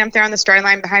 and I'll stand up there on the starting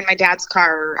line behind my dad's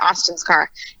car or Austin's car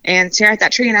and stare at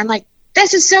that tree, and I'm like,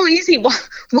 this is so easy.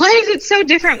 Why is it so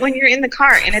different when you're in the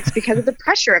car? And it's because of the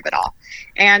pressure of it all.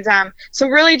 And so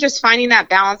really just finding that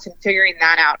balance and figuring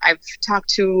that out. I've talked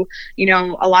to,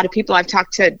 a lot of people. I've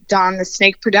talked to Don the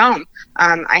Snake Perdome.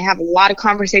 I have a lot of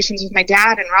conversations with my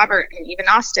dad and Robert and even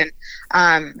Austin.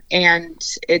 And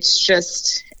it's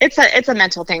just, it's a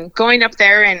mental thing. Going up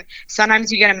there, and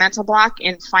sometimes you get a mental block,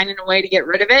 and finding a way to get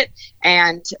rid of it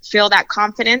and feel that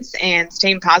confidence and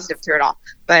staying positive through it all.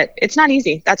 But it's not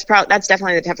easy. That's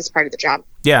definitely the toughest part of the job.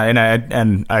 Yeah,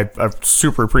 and I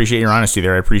super appreciate your honesty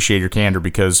there. I appreciate your candor,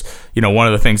 because one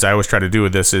of the things I always try to do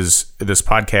with this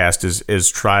podcast is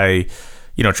try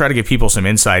to give people some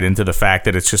insight into the fact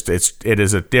that it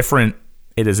is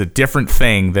a different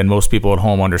thing than most people at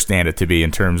home understand it to be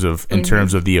in terms of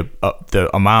the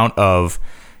amount of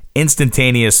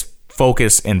instantaneous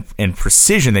focus and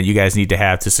precision that you guys need to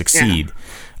have to succeed.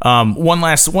 Yeah. One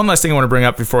last thing I want to bring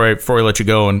up before I let you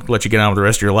go and let you get on with the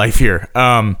rest of your life here.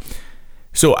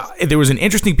 So there was an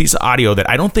interesting piece of audio that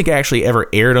I don't think actually ever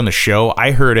aired on the show.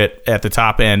 I heard it at the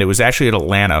top end. It was actually at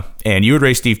Atlanta, and you had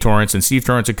raced Steve Torrance, and Steve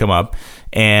Torrance had come up,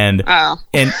 and no,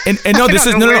 this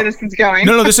is this is going.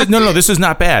 This is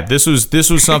not bad. This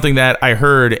was something that I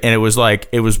heard, and it was like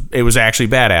it was actually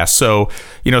badass. So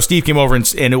Steve came over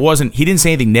and it wasn't. He didn't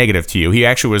say anything negative to you. He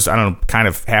actually was, I don't know, kind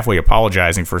of halfway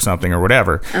apologizing for something or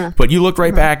whatever. But you looked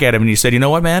right back at him and you said, "You know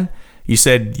what, man?" You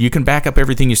said, "You can back up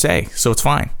everything you say, so it's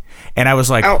fine." And I was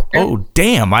like, oh,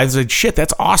 damn. I was like, shit,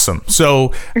 that's awesome.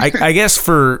 So I guess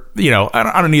for,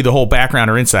 I don't need the whole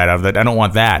background or insight of it. I don't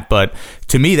want that. But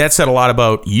to me, that said a lot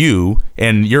about you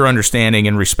and your understanding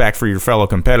and respect for your fellow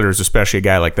competitors, especially a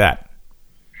guy like that.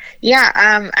 Yeah,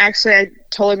 actually, I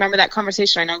totally remember that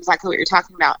conversation. I know exactly what you're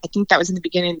talking about. I think that was in the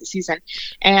beginning of the season.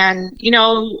 And,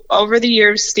 over the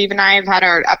years, Steve and I have had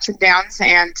our ups and downs,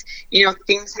 and,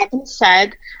 things have been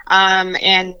said.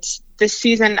 And this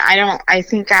season, I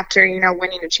think after,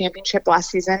 winning a championship last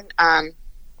season,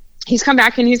 he's come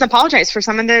back and he's apologized for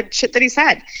some of the shit that he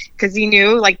said, because he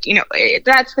knew,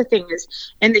 that's the thing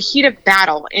is, in the heat of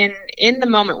battle, in the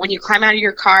moment when you climb out of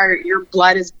your car, your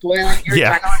blood is boiling, your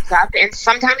adrenaline's up, and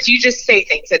sometimes you just say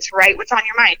things. It's right what's on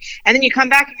your mind. And then you come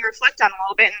back and you reflect on it a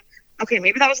little bit and, okay,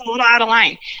 maybe that was a little out of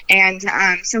line. And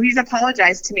so he's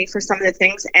apologized to me for some of the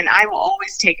things, and I will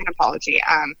always take an apology.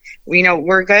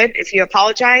 We're good. If you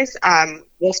apologize,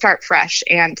 we'll start fresh.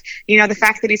 And, the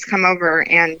fact that he's come over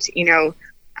and,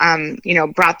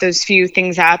 brought those few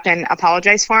things up and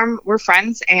apologized for him, we're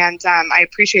friends. And I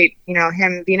appreciate,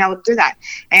 him being able to do that.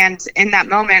 And in that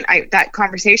moment, that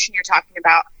conversation you're talking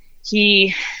about,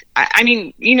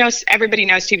 everybody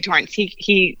knows Steve Torrance.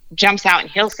 He jumps out and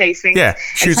he'll say things. Yeah,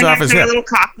 shoots off his hip. A little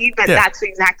cocky, but that's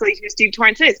exactly who Steve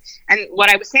Torrance is. And what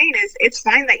I was saying is, it's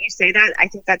fine that you say that. I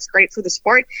think that's great for the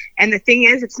sport. And the thing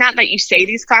is, it's not that you say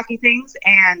these cocky things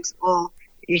and,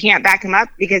 you can't back him up,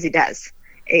 because he does.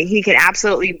 He could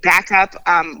absolutely back up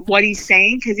what he's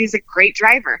saying, because he's a great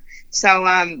driver. So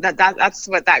that's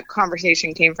what that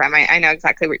conversation came from. I know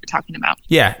exactly what you're talking about.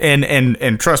 Yeah,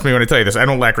 and trust me when I tell you this, I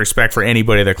don't lack respect for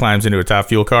anybody that climbs into a top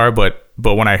fuel car, but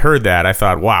when I heard that, I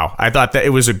thought, wow. I thought that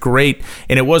it was a great,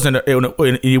 and it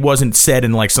wasn't said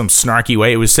in like some snarky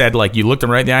way. It was said like you looked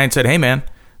him right in the eye and said, "Hey, man,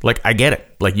 like, I get it.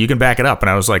 Like, you can back it up." And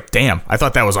I was like, damn, I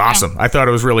thought that was awesome. I thought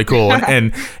it was really cool.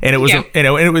 And it was,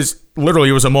 it was literally,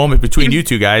 it was a moment between you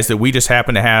two guys that we just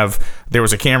happened to have. There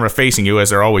was a camera facing you,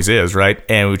 as there always is, right?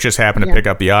 And we just happened to pick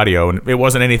up the audio. And it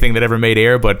wasn't anything that ever made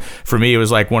air, but for me, it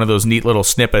was like one of those neat little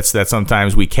snippets that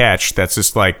sometimes we catch that's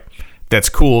just like, that's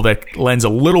cool, that lends a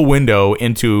little window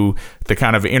into the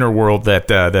kind of inner world that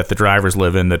the drivers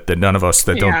live in, that none of us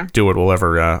that don't do it will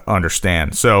ever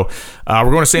understand. So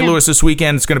we're going to St. Louis this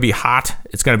weekend. It's going to be hot.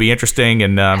 It's going to be interesting,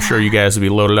 and I'm sure you guys will be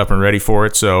loaded up and ready for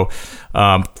it. So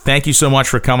thank you so much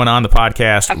for coming on the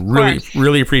podcast.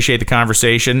 Really appreciate the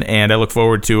conversation, and I look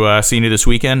forward to seeing you this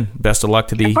weekend. Best of luck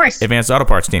to the Advanced Auto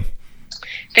Parts team.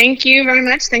 Thank you very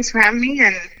much. Thanks for having me,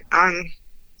 and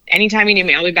anytime you need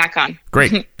me, I'll be back on.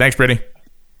 Great. Thanks, Brittany.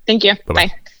 Thank you. Bye-bye.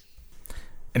 Bye.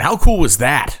 And how cool was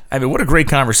that? I mean, what a great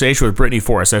conversation with Brittany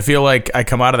for us. I feel like I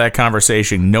come out of that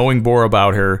conversation knowing more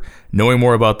about her, knowing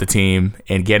more about the team,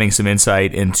 and getting some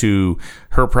insight into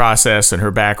her process and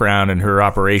her background and her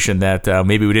operation that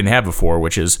maybe we didn't have before,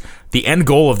 which is the end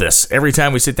goal of this. Every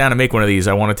time we sit down and make one of these,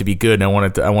 I want it to be good, and I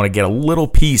want to get a little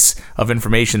piece of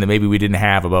information that maybe we didn't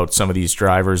have about some of these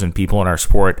drivers and people in our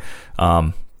sport.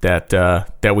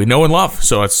 That we know and love.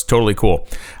 So it's totally cool.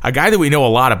 A guy that we know a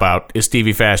lot about is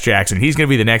Stevie Fast Jackson. He's going to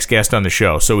be the next guest on the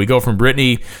show. So we go from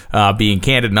Brittany being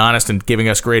candid and honest and giving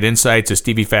us great insights to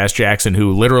Stevie Fast Jackson,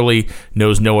 who literally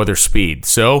knows no other speed.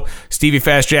 So Stevie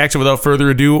Fast Jackson, without further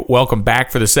ado, welcome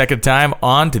back for the second time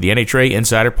on to the NHRA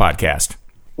Insider Podcast.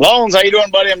 Lohnes, how you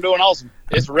doing, buddy? I'm doing awesome.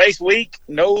 It's race week.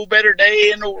 No better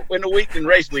day in the week than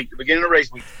race week, the beginning of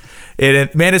race week.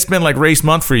 Man, it's been like race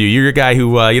month for you. You're a guy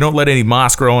who you don't let any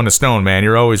moss grow in a stone, man.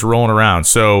 You're always rolling around.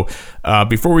 So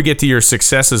before we get to your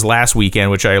successes last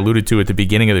weekend, which I alluded to at the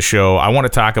beginning of the show, I want to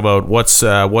talk about what's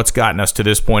gotten us to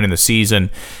this point in the season,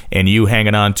 and you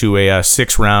hanging on to a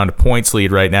 6-round points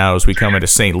lead right now as we come into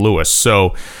St. Louis.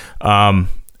 So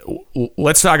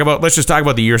let's just talk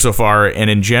about the year so far,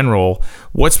 and in general,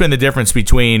 what's been the difference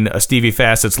between a Stevie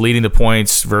Fast that's leading the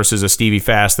points versus a Stevie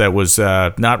Fast that was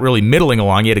not really middling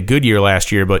along? You had a good year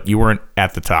last year, but you weren't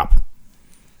at the top.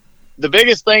 The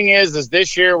biggest thing is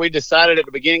this year we decided at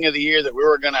the beginning of the year that we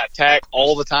were going to attack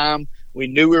all the time. We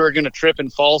knew we were going to trip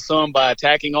and fall some by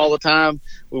attacking all the time.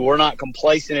 We were not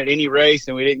complacent at any race,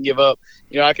 and we didn't give up.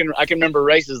 I can remember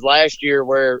races last year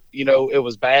where, it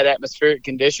was bad atmospheric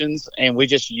conditions, and we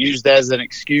just used that as an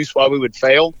excuse why we would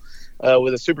fail.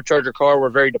 with a supercharger car, we're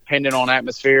very dependent on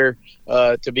atmosphere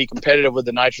to be competitive with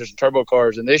the nitrous and turbo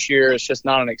cars. And this year, it's just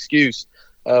not an excuse.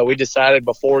 We decided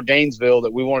before Gainesville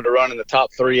that we wanted to run in the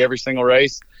top 3 every single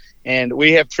race. And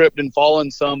we have tripped and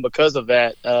fallen some because of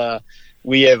that.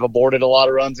 We have aborted a lot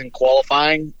of runs in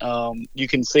qualifying. You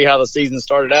can see how the season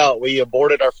started out. We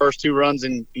aborted our first 2 runs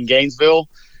in Gainesville,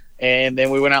 and then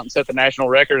we went out and set the national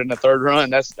record in the 3rd run.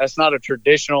 That's not a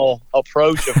traditional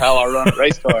approach of how I run a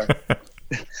race car.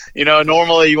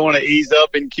 Normally you want to ease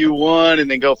up in Q1 and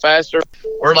then go faster.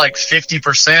 We're like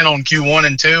 50% on Q1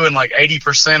 and 2 and like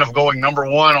 80% of going number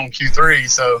 1 on Q3.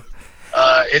 So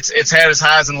it's had its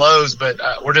highs and lows, but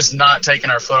we're just not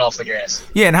taking our foot off the gas.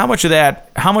 Yeah, and how much of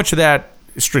that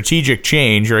strategic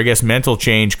change, or I guess mental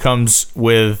change, comes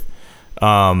with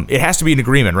it has to be an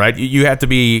agreement, right? You have to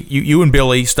be you and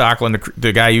Billy Stockland,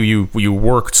 the guy you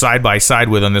work side by side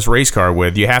with on this race car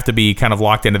with. You have to be kind of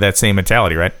locked into that same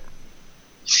mentality, right?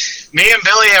 Me and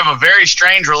Billy have a very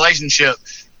strange relationship.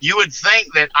 You would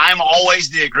think that I'm always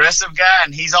the aggressive guy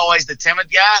and he's always the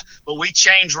timid guy, but we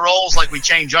change roles like we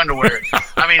change underwear.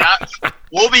 I mean,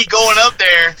 we'll be going up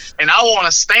there and I want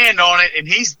to stand on it and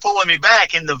he's pulling me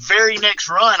back. And the very next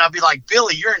run, I'll be like,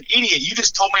 Billy, you're an idiot. You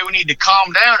just told me we need to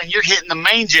calm down and you're hitting the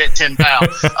main jet 10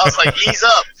 pounds. I was like, ease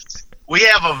up. We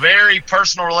have a very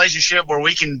personal relationship where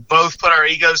we can both put our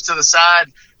egos to the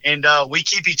side. And we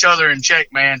keep each other in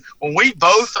check, man. When we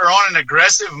both are on an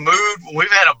aggressive mood, when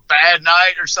we've had a bad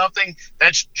night or something,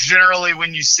 that's generally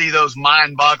when you see those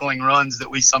mind-boggling runs that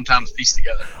we sometimes piece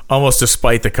together. Almost to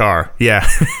spite the car. Yeah.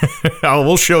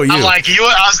 We'll show you. I'm like, and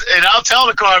I'll tell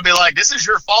the car, I'll be like, this is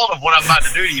your fault of what I'm about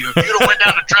to do to you. If you'd have went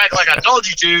down the track like I told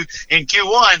you to in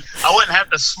Q1, I wouldn't have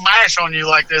to smash on you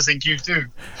like this in Q2.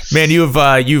 Man,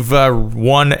 you've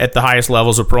won at the highest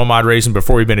levels of pro mod racing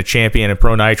before you've been a champion in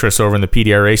pro nitrous over in the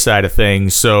PDRA side of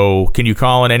things. So can you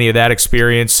call on any of that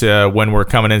experience when we're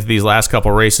coming into these last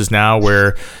couple races now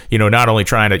where, not only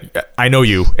trying to, I know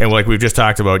you, and like we've just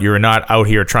talked about, you're not out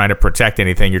here trying to protect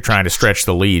anything, you're trying to stretch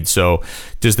the lead. So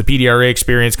does the PDRA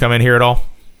experience come in here at all?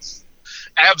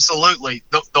 Absolutely.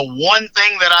 The one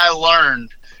thing that I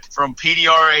learned from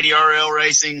PDR, ADRL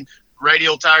racing,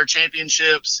 radial tire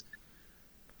championships,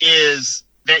 is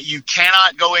that you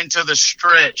cannot go into the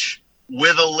stretch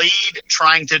with a lead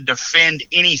trying to defend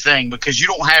anything because you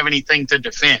don't have anything to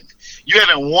defend. You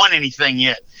haven't won anything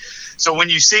yet. So when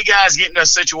you see guys get into a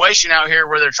situation out here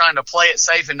where they're trying to play it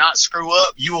safe and not screw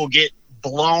up, you will get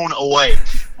blown away.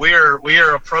 We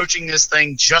are approaching this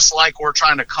thing just like we're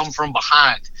trying to come from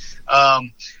behind.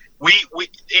 We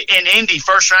in Indy,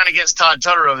 first round against Todd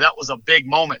Tutterow, that was a big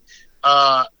moment.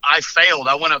 I failed.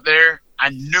 I went up there. I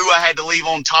knew I had to leave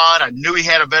on Todd. I knew he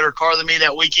had a better car than me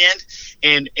that weekend.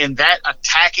 And that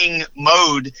attacking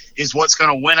mode is what's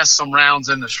going to win us some rounds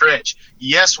in the stretch.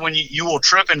 Yes, when you will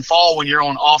trip and fall when you're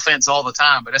on offense all the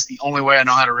time, but that's the only way I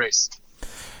know how to race.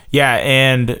 Yeah,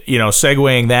 and,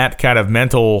 segueing that kind of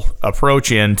mental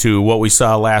approach into what we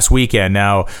saw last weekend.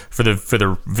 Now, for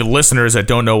the listeners that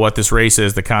don't know what this race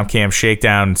is, the Comp Cam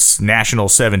Shakedown National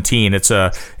 17, it's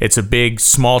a big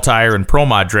small tire and pro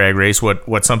mod drag race,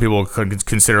 what some people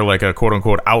consider like a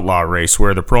quote-unquote outlaw race,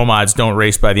 where the pro mods don't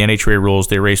race by the NHRA rules,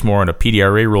 they race more in a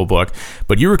PDRA rule book.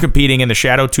 But you were competing in the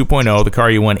Shadow 2.0, the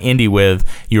car you won Indy with.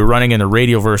 You were running in the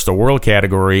Radial versus the World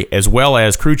category, as well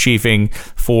as crew chiefing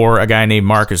for a guy named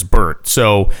Marcus Burt.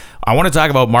 So I want to talk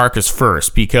about Marcus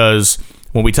first, because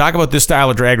when we talk about this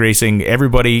style of drag racing,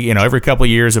 everybody, every couple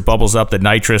of years it bubbles up that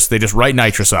nitrous, they just write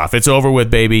nitrous off. It's over with,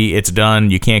 baby. It's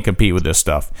done. You can't compete with this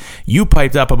stuff. You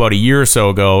piped up about a year or so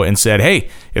ago and said, hey,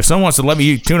 if someone wants to let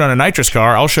me tune on a nitrous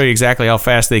car, I'll show you exactly how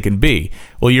fast they can be.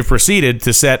 Well, you proceeded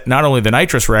to set not only the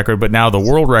nitrous record, but now the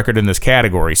world record in this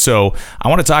category. So I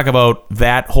want to talk about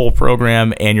that whole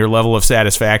program and your level of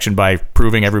satisfaction by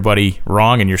proving everybody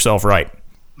wrong and yourself right.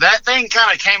 That thing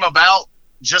kind of came about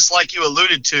just like you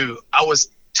alluded to. I was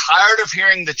tired of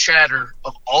hearing the chatter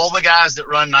of all the guys that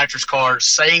run nitrous cars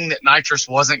saying that nitrous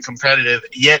wasn't competitive,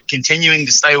 yet continuing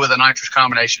to stay with a nitrous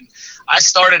combination. I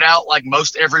started out like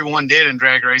most everyone did in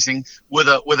drag racing with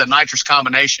a nitrous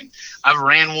combination. I've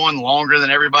ran one longer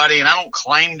than everybody, and I don't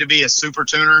claim to be a super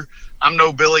tuner. I'm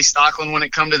no Billy Stockland when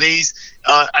it comes to these.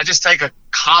 I just take a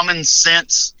common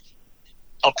sense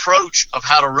approach of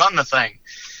how to run the thing.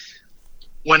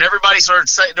 When everybody started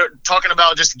talking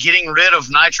about just getting rid of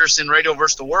nitrous in Radial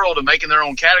versus the World and making their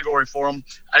own category for them,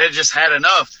 I had just had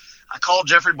enough. I called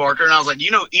Jeffrey Barker, and I was like,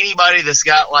 you know anybody that's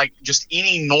got, like, just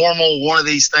any normal one of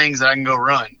these things that I can go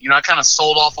run? You know, I kind of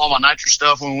sold off all my nitro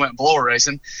stuff when we went blower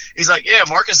racing. He's like, yeah,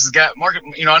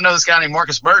 I know this guy named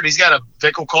Marcus Bird. He's got a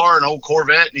Vickle car, an old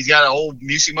Corvette, and he's got an old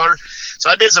Musy motor. So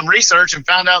I did some research and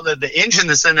found out that the engine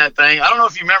that's in that thing, I don't know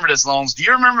if you remember this, Lohnes. Do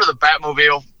you remember the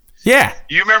Batmobile? Yeah.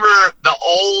 You remember the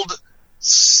old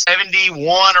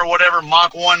 71 or whatever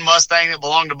Mach 1 Mustang that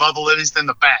belonged to Bubba Livingston,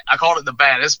 the Bat? I called it the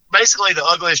Bat. It's basically the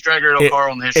ugliest drag race car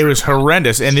on the history. It was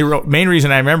horrendous, and the main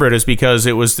reason I remember it is because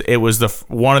it was the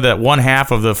one half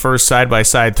of the first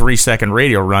side-by-side 3-second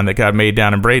radio run that got made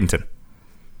down in Bradenton.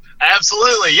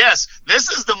 Absolutely, yes. This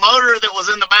is the motor that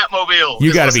was in the Batmobile.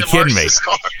 You got to be kidding me.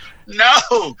 Car.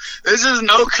 No, this is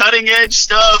no cutting edge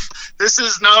stuff. This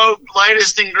is no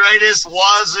latest and greatest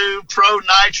Wazoo Pro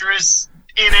Nitrous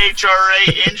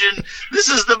NHRA engine. This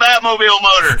is the Batmobile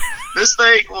motor. This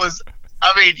thing was,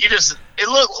 I mean, it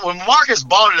looked, when Marcus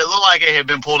bought it, it looked like it had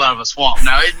been pulled out of a swamp.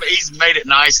 Now, he's made it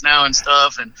nice now and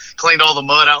stuff, and cleaned all the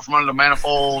mud out from under the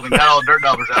manifold and got all the dirt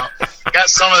daubers out. We got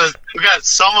some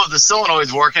of the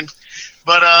solenoids working,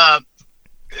 but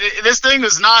this thing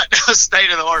was not a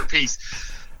state-of-the-art piece.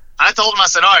 I told him, I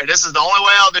said, all right, this is the only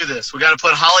way I'll do this. We got to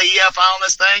put Holley EFI on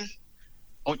this thing.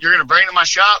 You're going to bring it to my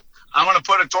shop. I'm going to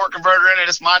put a torque converter in it.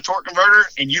 It's my torque converter,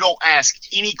 and you don't ask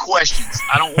any questions.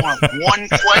 I don't want one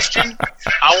question.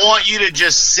 I want you to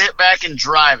just sit back and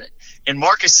drive it. And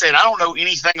Marcus said, I don't know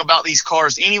anything about these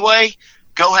cars anyway.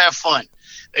 Go have fun.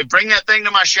 They bring that thing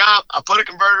to my shop. I put a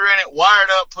converter in it, wired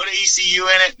up, put an ECU in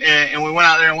it, and we went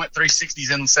out there and went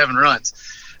 360s in 7 runs.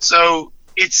 So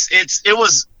it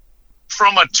was,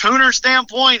 from a tuner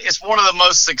standpoint, it's one of the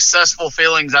most successful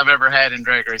feelings I've ever had in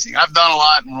drag racing. I've done a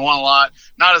lot and won a lot,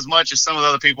 not as much as some of the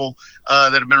other people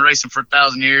that have been racing for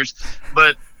 1,000 years.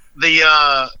 But the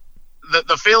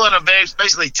feeling of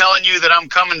basically telling you that I'm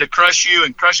coming to crush you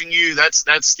and crushing you, that's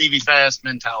Stevie Fast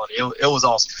mentality. It was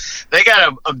awesome. They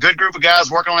got a good group of guys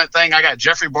working on that thing. I got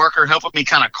Jeffrey Barker helping me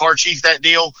kind of car chief that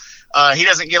deal. He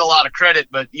doesn't get a lot of credit,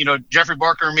 but, you know, Jeffrey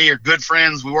Barker and me are good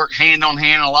friends. We work hand on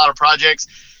hand on a lot of projects.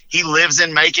 He lives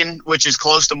in Macon, which is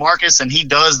close to Marcus, and he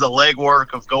does the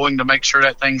legwork of going to make sure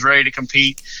that thing's ready to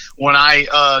compete. When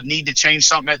I need to change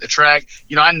something at the track,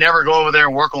 you know, I never go over there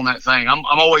and work on that thing. I'm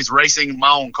always racing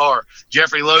my own car.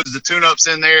 Jeffrey loads the tune-ups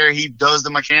in there. He does the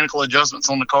mechanical adjustments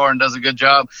on the car and does a good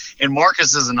job. And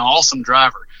Marcus is an awesome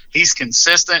driver. He's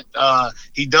consistent.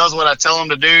 He does what I tell him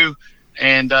to do.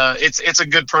 And it's a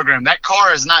good program. That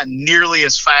car is not nearly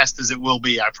as fast as it will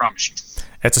be, I promise you.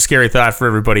 That's a scary thought for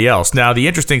everybody else. Now, the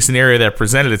interesting scenario that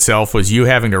presented itself was you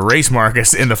having to race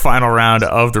Marcus in the final round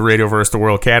of the Radio vs. the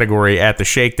World category at the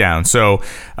Shakedown. So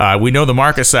we know the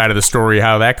Marcus side of the story,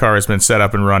 how that car has been set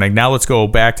up and running. Now let's go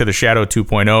back to the Shadow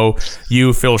 2.0.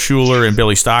 You, Phil Schuler, and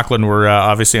Billy Stockland were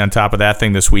obviously on top of that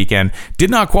thing this weekend. Did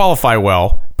not qualify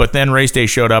well, but then race day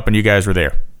showed up and you guys were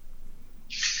there.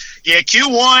 Yeah,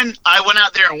 Q1, I went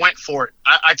out there and went for it.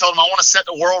 I told him I want to set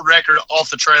the world record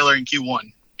off the trailer in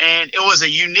Q1. And it was a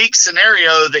unique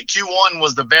scenario that Q1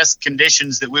 was the best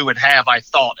conditions that we would have, I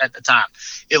thought, at the time.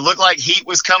 It looked like heat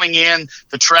was coming in,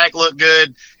 the track looked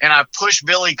good, and I pushed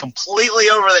Billy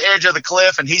completely over the edge of the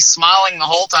cliff, and he's smiling the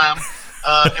whole time.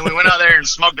 And we went out there and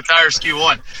smoked the tires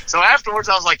Q1. So afterwards,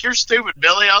 I was like, you're stupid,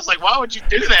 Billy. I was like, why would you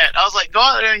do that? I was like, go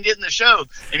out there and get in the show.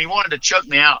 And he wanted to choke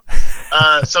me out.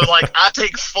 So, like, I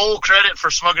take full credit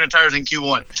for smoking the tires in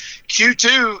Q1.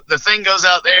 Q2, the thing goes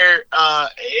out there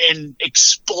and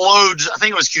explodes. I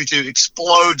think it was Q2,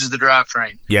 explodes the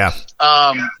drivetrain. Yeah.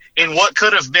 In what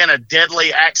could have been a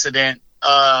deadly accident,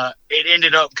 it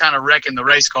ended up kind of wrecking the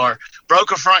race car.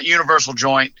 Broke a front universal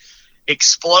joint.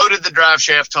 Exploded the drive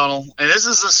shaft tunnel, and this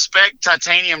is a spec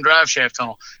titanium drive shaft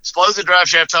tunnel. Explodes the drive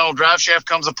shaft tunnel, drive shaft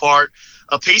comes apart,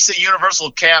 a piece of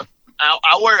universal cap.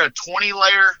 I wear a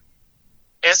 20-layer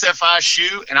SFI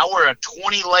shoe, and I wear a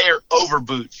 20-layer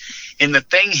overboot, and the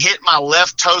thing hit my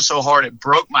left toe so hard it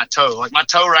broke my toe. Like, my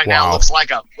toe right now looks like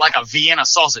a Vienna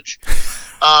sausage.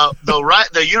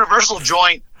 The universal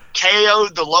joint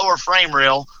KO'd the lower frame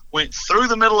rail, went through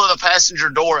the middle of the passenger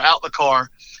door out the car.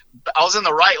 I was in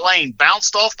the right lane,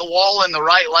 bounced off the wall in the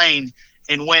right lane,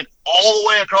 and went all the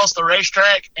way across the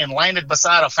racetrack and landed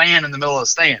beside a fan in the middle of the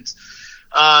stands.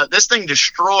 This thing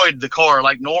destroyed the car.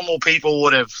 Like, normal people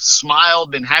would have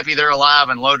smiled, been happy they're alive,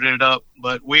 and loaded it up.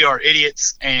 But we are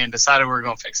idiots and decided we were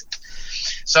going to fix it.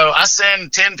 So I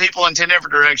send 10 people in 10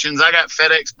 different directions. I got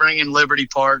FedEx bringing Liberty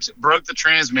parts. It broke the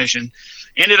transmission.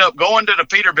 Ended up going to the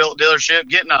Peterbilt dealership,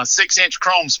 getting a 6-inch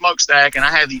chrome smokestack, and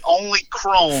I had the only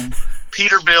chrome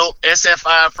Peterbilt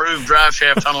SFI approved drive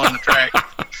shaft tunnel in the track.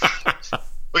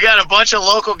 We got a bunch of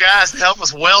local guys to help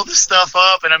us weld this stuff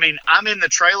up. And, I mean, I'm in the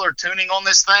trailer tuning on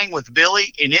this thing with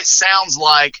Billy, and it sounds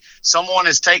like someone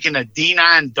is taking a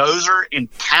D9 dozer and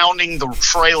pounding the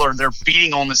trailer. They're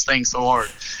beating on this thing so hard.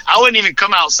 I wouldn't even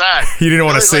come outside. You didn't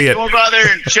want to see it. You want to go out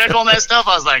there and check on that stuff?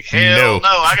 I was like, hell no,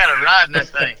 I got to ride in that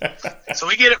thing. So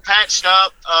we get it patched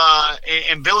up,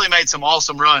 and Billy made some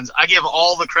awesome runs. I give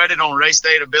all the credit on race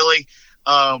day to Billy.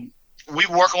 We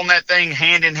work on that thing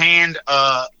hand in hand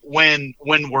when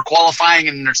we're qualifying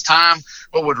and there's time.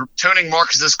 But with tuning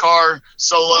Marcus's car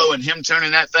solo and him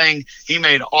tuning that thing, he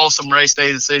made awesome race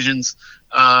day decisions.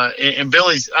 And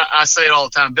Billy's, I say it all the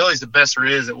time, Billy's the best there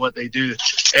is at what they do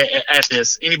at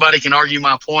this. Anybody can argue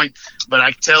my point, but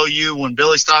I tell you, when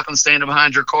Billy Stockland's standing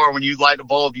behind your car, when you light the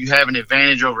bulb, you have an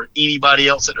advantage over anybody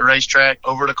else at the racetrack,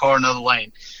 over the car, another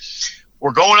lane.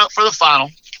 We're going up for the final.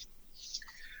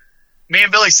 Me and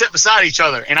Billy sit beside each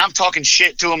other, and I'm talking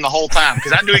shit to him the whole time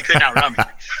because I knew he couldn't outrun me.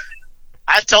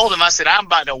 I told him, I said, I'm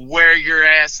about to wear your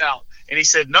ass out. And he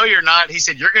said, no, you're not. He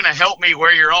said, you're going to help me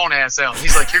wear your own ass out.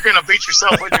 He's like, you're going to beat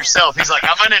yourself with yourself. He's like,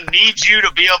 I'm going to need you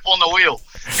to be up on the wheel.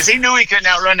 Because he knew he couldn't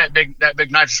outrun that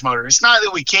big nitrous motor. It's not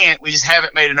that we can't. We just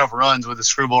haven't made enough runs with the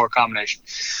screwball combination.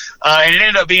 And it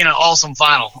ended up being an awesome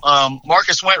final.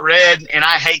 Marcus went red, and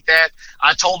I hate that.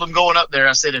 I told him going up there,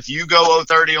 I said, if you go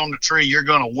 030 on the tree, you're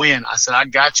going to win. I said, I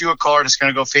got you a car that's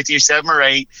going to go 50 or 7 or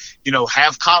 8.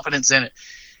 Have confidence in it.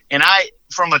 And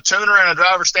from a tuner and a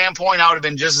driver standpoint, I would have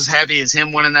been just as happy as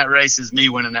him winning that race as me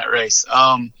winning that race.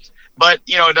 But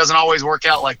it doesn't always work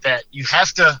out like that. You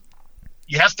have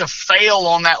to fail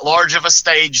on that large of a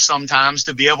stage sometimes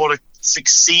to be able to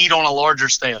succeed on a larger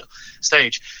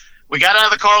stage. We got out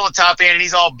of the car on the top end, and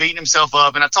he's all beating himself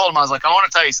up. And I told him, I was like, I want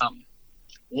to tell you something.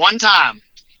 One time,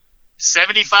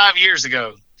 75 years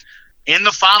ago, in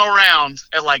the final round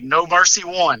at No Mercy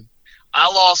 1, I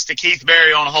lost to Keith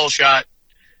Berry on a hole shot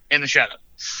in the shadow.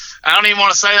 I don't even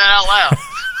want to say that out loud.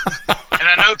 And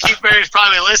I know Keith Berry's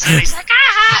probably listening. He's like,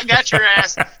 I got your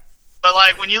ass.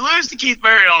 But when you lose to Keith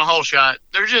Berry on a hole shot,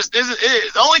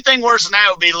 the only thing worse than that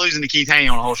would be losing to Keith Haney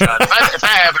on a hole shot. If that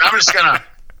happened, I'm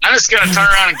just gonna turn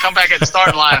around and come back at the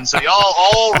starting line. So y'all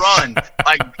all run.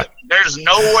 There's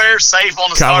nowhere safe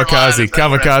on the starting line.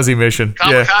 Kamikaze mission.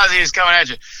 Kamikaze is coming at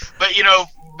you.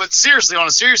 But seriously, on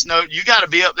a serious note, you got to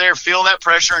be up there, feel that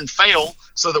pressure, and fail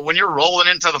so that when you're rolling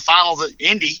into the finals at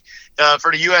Indy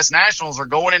for the U.S. Nationals or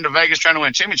going into Vegas trying to win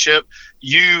a championship,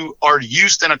 you are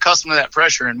used and accustomed to that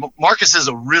pressure. And Marcus is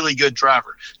a really good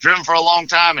driver, driven for a long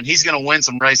time, and he's going to win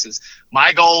some races.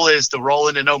 My goal is to roll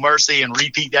into No Mercy and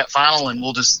repeat that final, and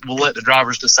we'll let the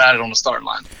drivers decide it on the starting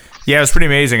line. Yeah, it was pretty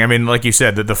amazing. I mean, like you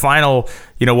said, the final,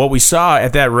 what we saw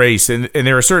at that race, and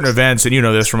there are certain events, and you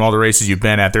know this from all the races you've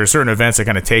been at, there are certain events that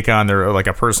kind of take on their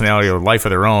a personality or life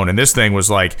of their own. And this thing was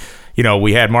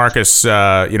we had Marcus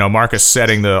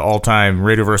setting the all-time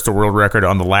Radio vs. the World record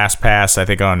on the last pass, I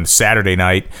think on Saturday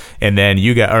night, and then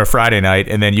Friday night,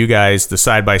 and then you guys, the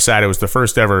side-by-side, it was the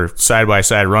first ever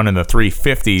side-by-side run in the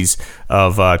 350s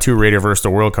of 2 Radio vs.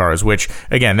 the World cars, which,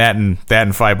 again, that and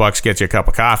 $5 gets you a cup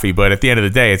of coffee, but at the end of the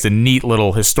day, it's a neat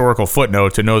little historical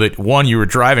footnote to know that, one, you were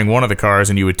driving one of the cars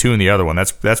and you would tune the other one.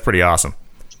 That's pretty awesome.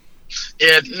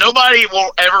 Yeah, nobody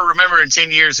will ever remember in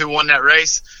 10 years who won that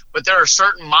race, but there are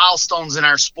certain milestones in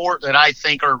our sport that I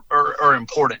think are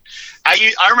important.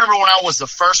 I remember when I was the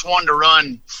first one to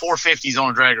run 450s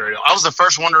on a drag radio. I was the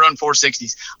first one to run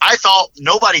 460s. I thought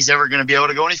nobody's ever going to be able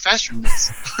to go any faster than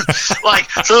this.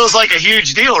 So it was a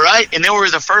huge deal, right? And then we were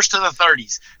the first to the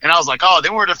 30s. And I was like,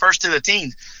 then we're the first to the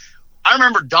teens. I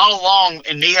remember Donald Long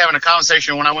and me having a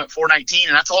conversation when I went 419,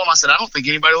 and I told him, I said, I don't think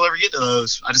anybody will ever get to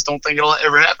those. I just don't think it'll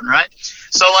ever happen, right?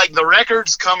 So, the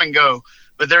records come and go,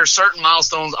 but there are certain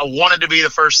milestones. I wanted to be the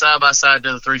first side-by-side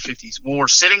to the 350s. When we're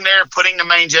sitting there putting the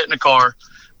main jet in the car,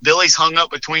 Billy's hung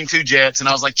up between 2 jets, and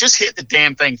I was like, just hit the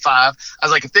damn thing 5. I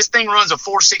was like, if this thing runs a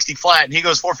 460 flat and he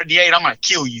goes 458, I'm going to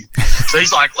kill you. So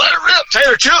he's like, let it rip,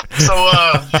 Taylor Chip. So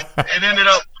it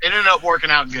ended up working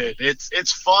out good.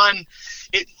 It's fun.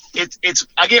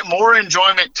 I get more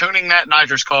enjoyment tuning that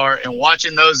nitrous car and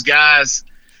watching those guys.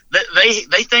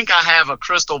 They think I have a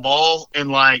crystal ball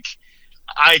and I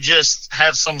just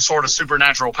have some sort of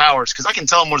supernatural powers because I can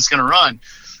tell them what it's going to run.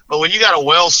 But when you got a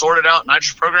well sorted out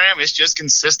nitrous program, it's just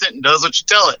consistent and does what you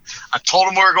tell it. I told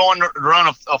them we were going to run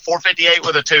a 458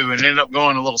 with a 2 and ended up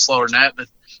going a little slower than that.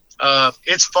 But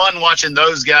it's fun watching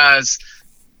those guys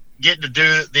get to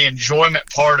do the enjoyment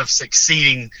part of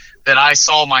succeeding that I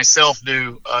saw myself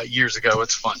do years ago.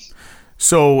 It's fun.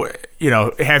 So,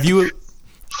 have you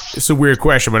 – it's a weird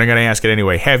question, but I'm going to ask it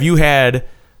anyway. Have you had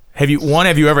Have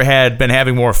you ever been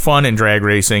having more fun in drag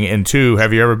racing? And two,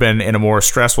 have you ever been in a more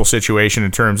stressful situation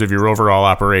in terms of your overall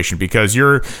operation? Because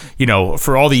you're,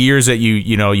 for all the years that you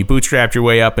bootstrapped your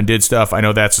way up and did stuff, I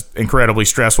know that's incredibly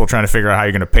stressful trying to figure out how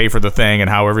you're going to pay for the thing and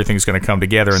how everything's going to come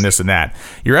together and this and that.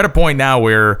 You're at a point now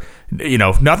where,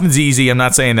 nothing's easy. I'm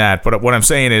not saying that, but what I'm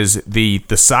saying is the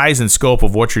size and scope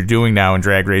of what you're doing now in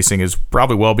drag racing is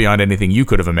probably well beyond anything you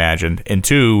could have imagined. And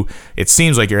two, it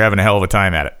seems like you're having a hell of a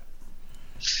time at it.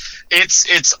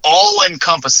 It's all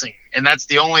encompassing, and that's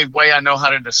the only way I know how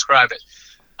to describe it.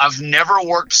 I've never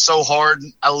worked so hard.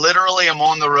 I literally am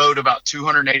on the road about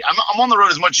 280. I'm on the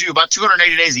road as much as you. About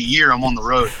 280 days a year I'm on the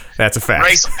road. That's a fact.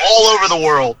 Race all over the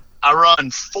world. I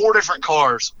run 4 different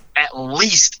cars at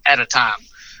least at a time.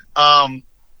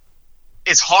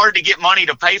 It's hard to get money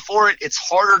to pay for it. It's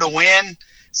harder to win.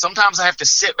 Sometimes I have to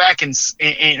sit back and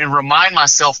remind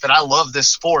myself that I love this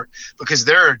sport, because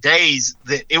there are days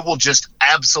that it will just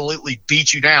absolutely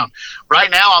beat you down.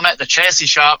 Right now I'm at the chassis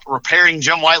shop repairing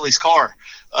Jim Whiteley's car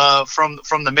from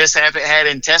the mishap it had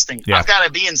in testing. Yeah. I've got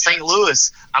to be in St.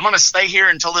 Louis. I'm going to stay here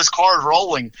until this car is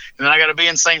rolling, and then I got to be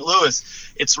in St.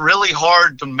 Louis. It's really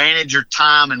hard to manage your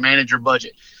time and manage your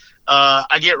budget.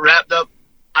 I get wrapped up.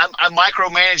 I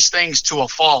micromanage things to a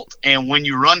fault, and when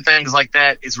you run things like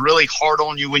that, it's really hard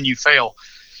on you when you fail.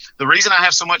 The reason I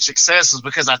have so much success is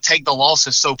because I take the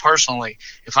losses so personally.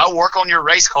 If I work on your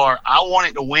race car, I want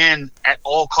it to win at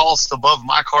all costs above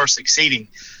my car succeeding.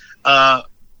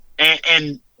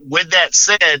 And with that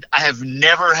said, I have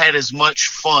never had as much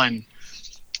fun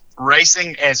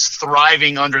racing as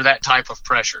thriving under that type of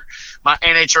pressure. My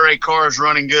NHRA car is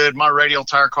running good. My radial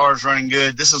tire car is running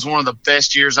good. This is one of the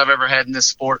best years I've ever had in this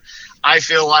sport. I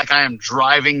feel like I am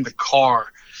driving the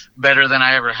car better than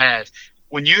I ever had.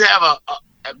 When you have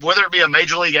whether it be a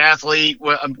major league athlete,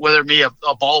 whether it be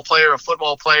a ball player, a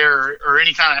football player, or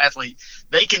any kind of athlete,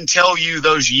 they can tell you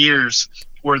those years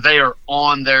where they are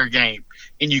on their game.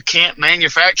 And you can't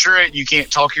manufacture it. You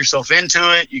can't talk yourself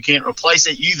into it. You can't replace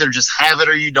it. You either just have it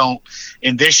or you don't.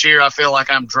 And this year I feel like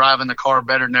I'm driving the car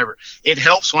better than ever. It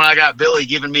helps when I got Billy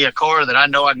giving me a car that I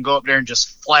know I can go up there and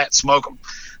just flat smoke them.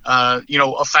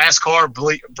 A fast car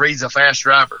breeds a fast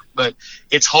driver. But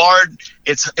it's hard,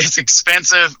 it's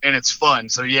expensive, and it's fun.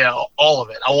 So, yeah, all of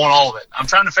it. I want all of it. I'm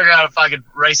trying to figure out if I could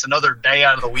race another day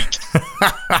out of the week.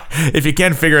 If you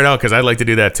can figure it out, because I'd like to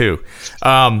do that too.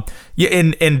 Yeah,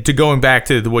 and to going back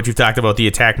to what you've talked about, the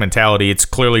attack mentality, it's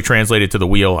clearly translated to the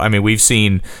wheel. I mean, we've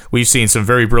seen some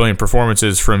very brilliant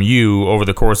performances from you over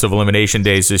the course of elimination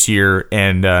days this year,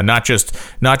 and not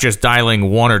just dialing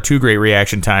 1 or 2 great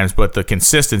reaction times, but the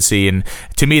consistency. And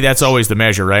to me, that's always the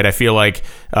measure, right? I feel like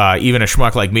even a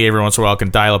schmuck like me every once in a while can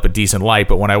dial up a decent light,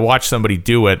 but when I watch somebody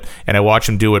do it, and I watch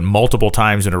them do it multiple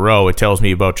times in a row, it tells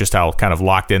me about just how kind of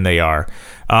locked in they are.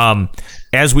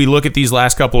 As we look at these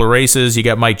last couple of races, you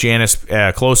got Mike Janis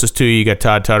closest to you. You got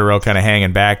Todd Tutterow kind of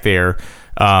hanging back there.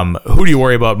 Who do you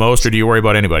worry about most, or do you worry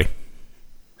about anybody?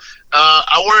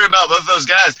 I worry about both those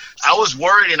guys. I was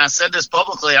worried, and I said this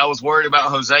publicly, I was worried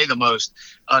about Jose the most.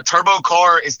 Turbo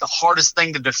car is the hardest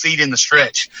thing to defeat in the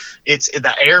stretch.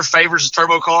 The air favors a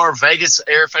turbo car. Vegas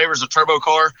air favors a turbo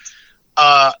car.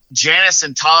 Janis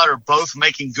and Todd are both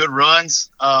making good runs.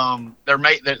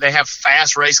 They have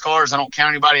fast race cars. I don't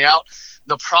count anybody out.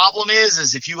 The problem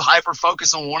is if you hyper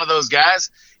focus on one of those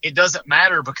guys, it doesn't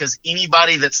matter, because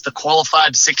anybody that's the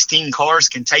qualified 16 cars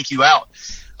can take you out.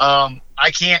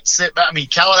 I can't sit back. I mean,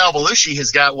 Khaled Al-Balushi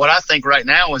has got what I think right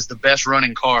now is the best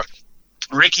running car.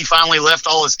 Ricky finally left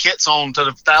all his kits on to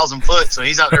the 1,000 foot, so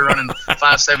he's out there running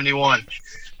 571.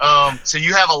 So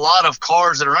you have a lot of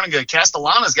cars that are running good.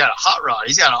 Castellana's got a hot rod.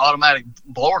 He's got an automatic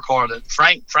blower car that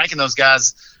Frank and those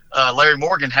guys, Larry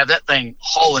Morgan, have that thing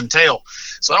hauling tail.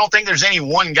 So I don't think there's any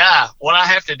one guy. What I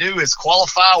have to do is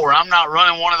qualify where I'm not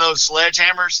running one of those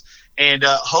sledgehammers and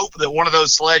hope that one of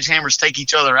those sledgehammers take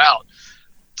each other out.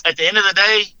 At the end of the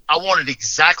day, I want it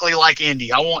exactly like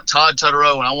Indy. I want Todd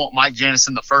Tutterow and I want Mike Janis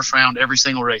in the first round every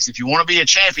single race. If you want to be a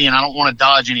champion, I don't want to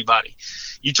dodge anybody.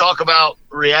 You talk about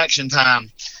reaction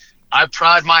time. I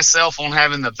pride myself on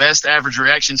having the best average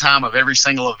reaction time of every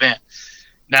single event.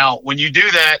 Now, when you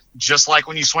do that, just like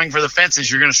when you swing for the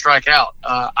fences, you're going to strike out.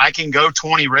 I can go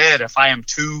 20 red if I am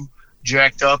too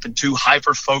jacked up and too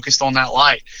hyper-focused on that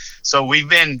light. So we've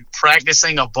been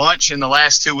practicing a bunch in the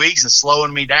last 2 weeks of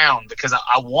slowing me down because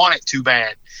I want it too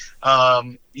bad.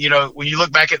 When you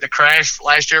look back at the crash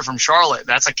last year from Charlotte,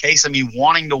 that's a case of me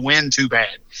wanting to win too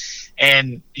bad.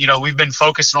 And, we've been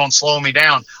focusing on slowing me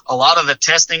down. A lot of the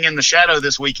testing in the shadow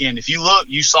this weekend, if you look,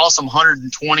 you saw some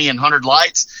 120 and 100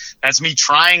 lights. That's me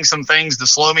trying some things to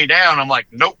slow me down. I'm like,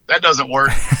 nope, that doesn't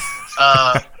work.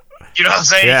 You know what I'm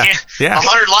saying? Yeah.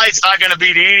 100 lights not going to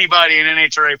beat anybody in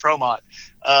NHRA Pro Mod.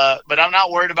 But I'm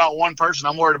not worried about one person.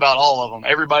 I'm worried about all of them.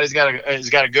 Everybody's got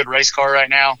a good race car right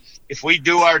now. If we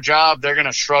do our job, they're going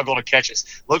to struggle to catch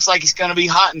us. Looks like it's going to be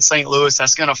hot in St. Louis.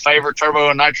 That's going to favor turbo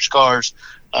and nitrous cars.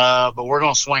 But we're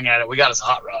going to swing at it. We got us a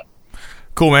hot rod.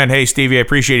 Cool, man. Hey, Stevie, I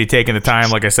appreciate you taking the time.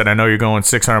 Like I said, I know you're going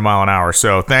 600 mile an hour,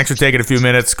 so thanks for taking a few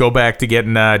minutes. Go back to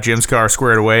getting Jim's car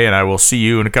squared away, and I will see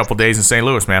you in a couple days in St.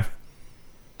 Louis, man.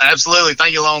 Absolutely.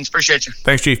 Thank you, Lohnes. Appreciate you.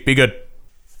 Thanks, Chief. Be good.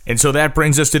 And so that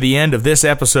brings us to the end of this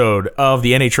episode of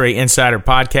the NHRA Insider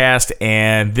podcast,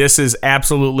 and this is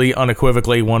absolutely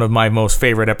unequivocally one of my most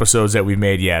favorite episodes that we've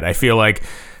made yet. I feel like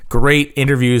great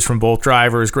interviews from both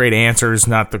drivers, great answers,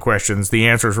 not the questions. The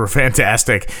answers were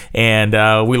fantastic, and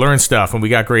we learned stuff, and we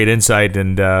got great insight,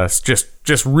 and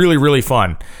just really, really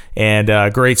fun.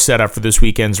 And great setup for this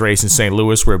weekend's race in St.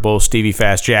 Louis, where both Stevie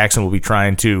Fast Jackson will be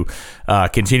trying to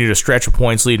continue to stretch a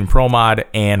points lead in Pro Mod,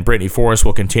 and Brittany Forrest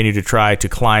will continue to try to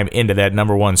climb into that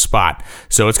number one spot.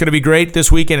 So it's going to be great this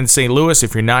weekend in St. Louis.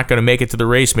 If you're not going to make it to the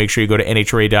race, make sure you go to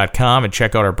NHRA.com and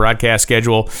check out our broadcast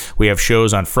schedule. We have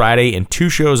shows on Friday and 2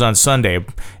 shows on Sunday.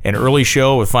 An early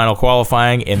show with final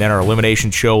qualifying, and then our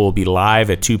elimination show will be live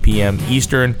at 2 p.m.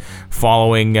 Eastern,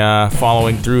 following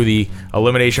through the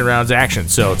elimination rounds action.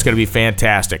 So it's going to be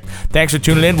fantastic. Thanks for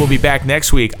tuning in. We'll be back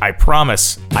next week, I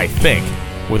promise, I think,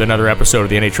 with another episode of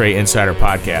the NHRA Insider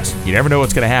podcast. You never know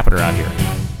what's going to happen around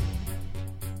here.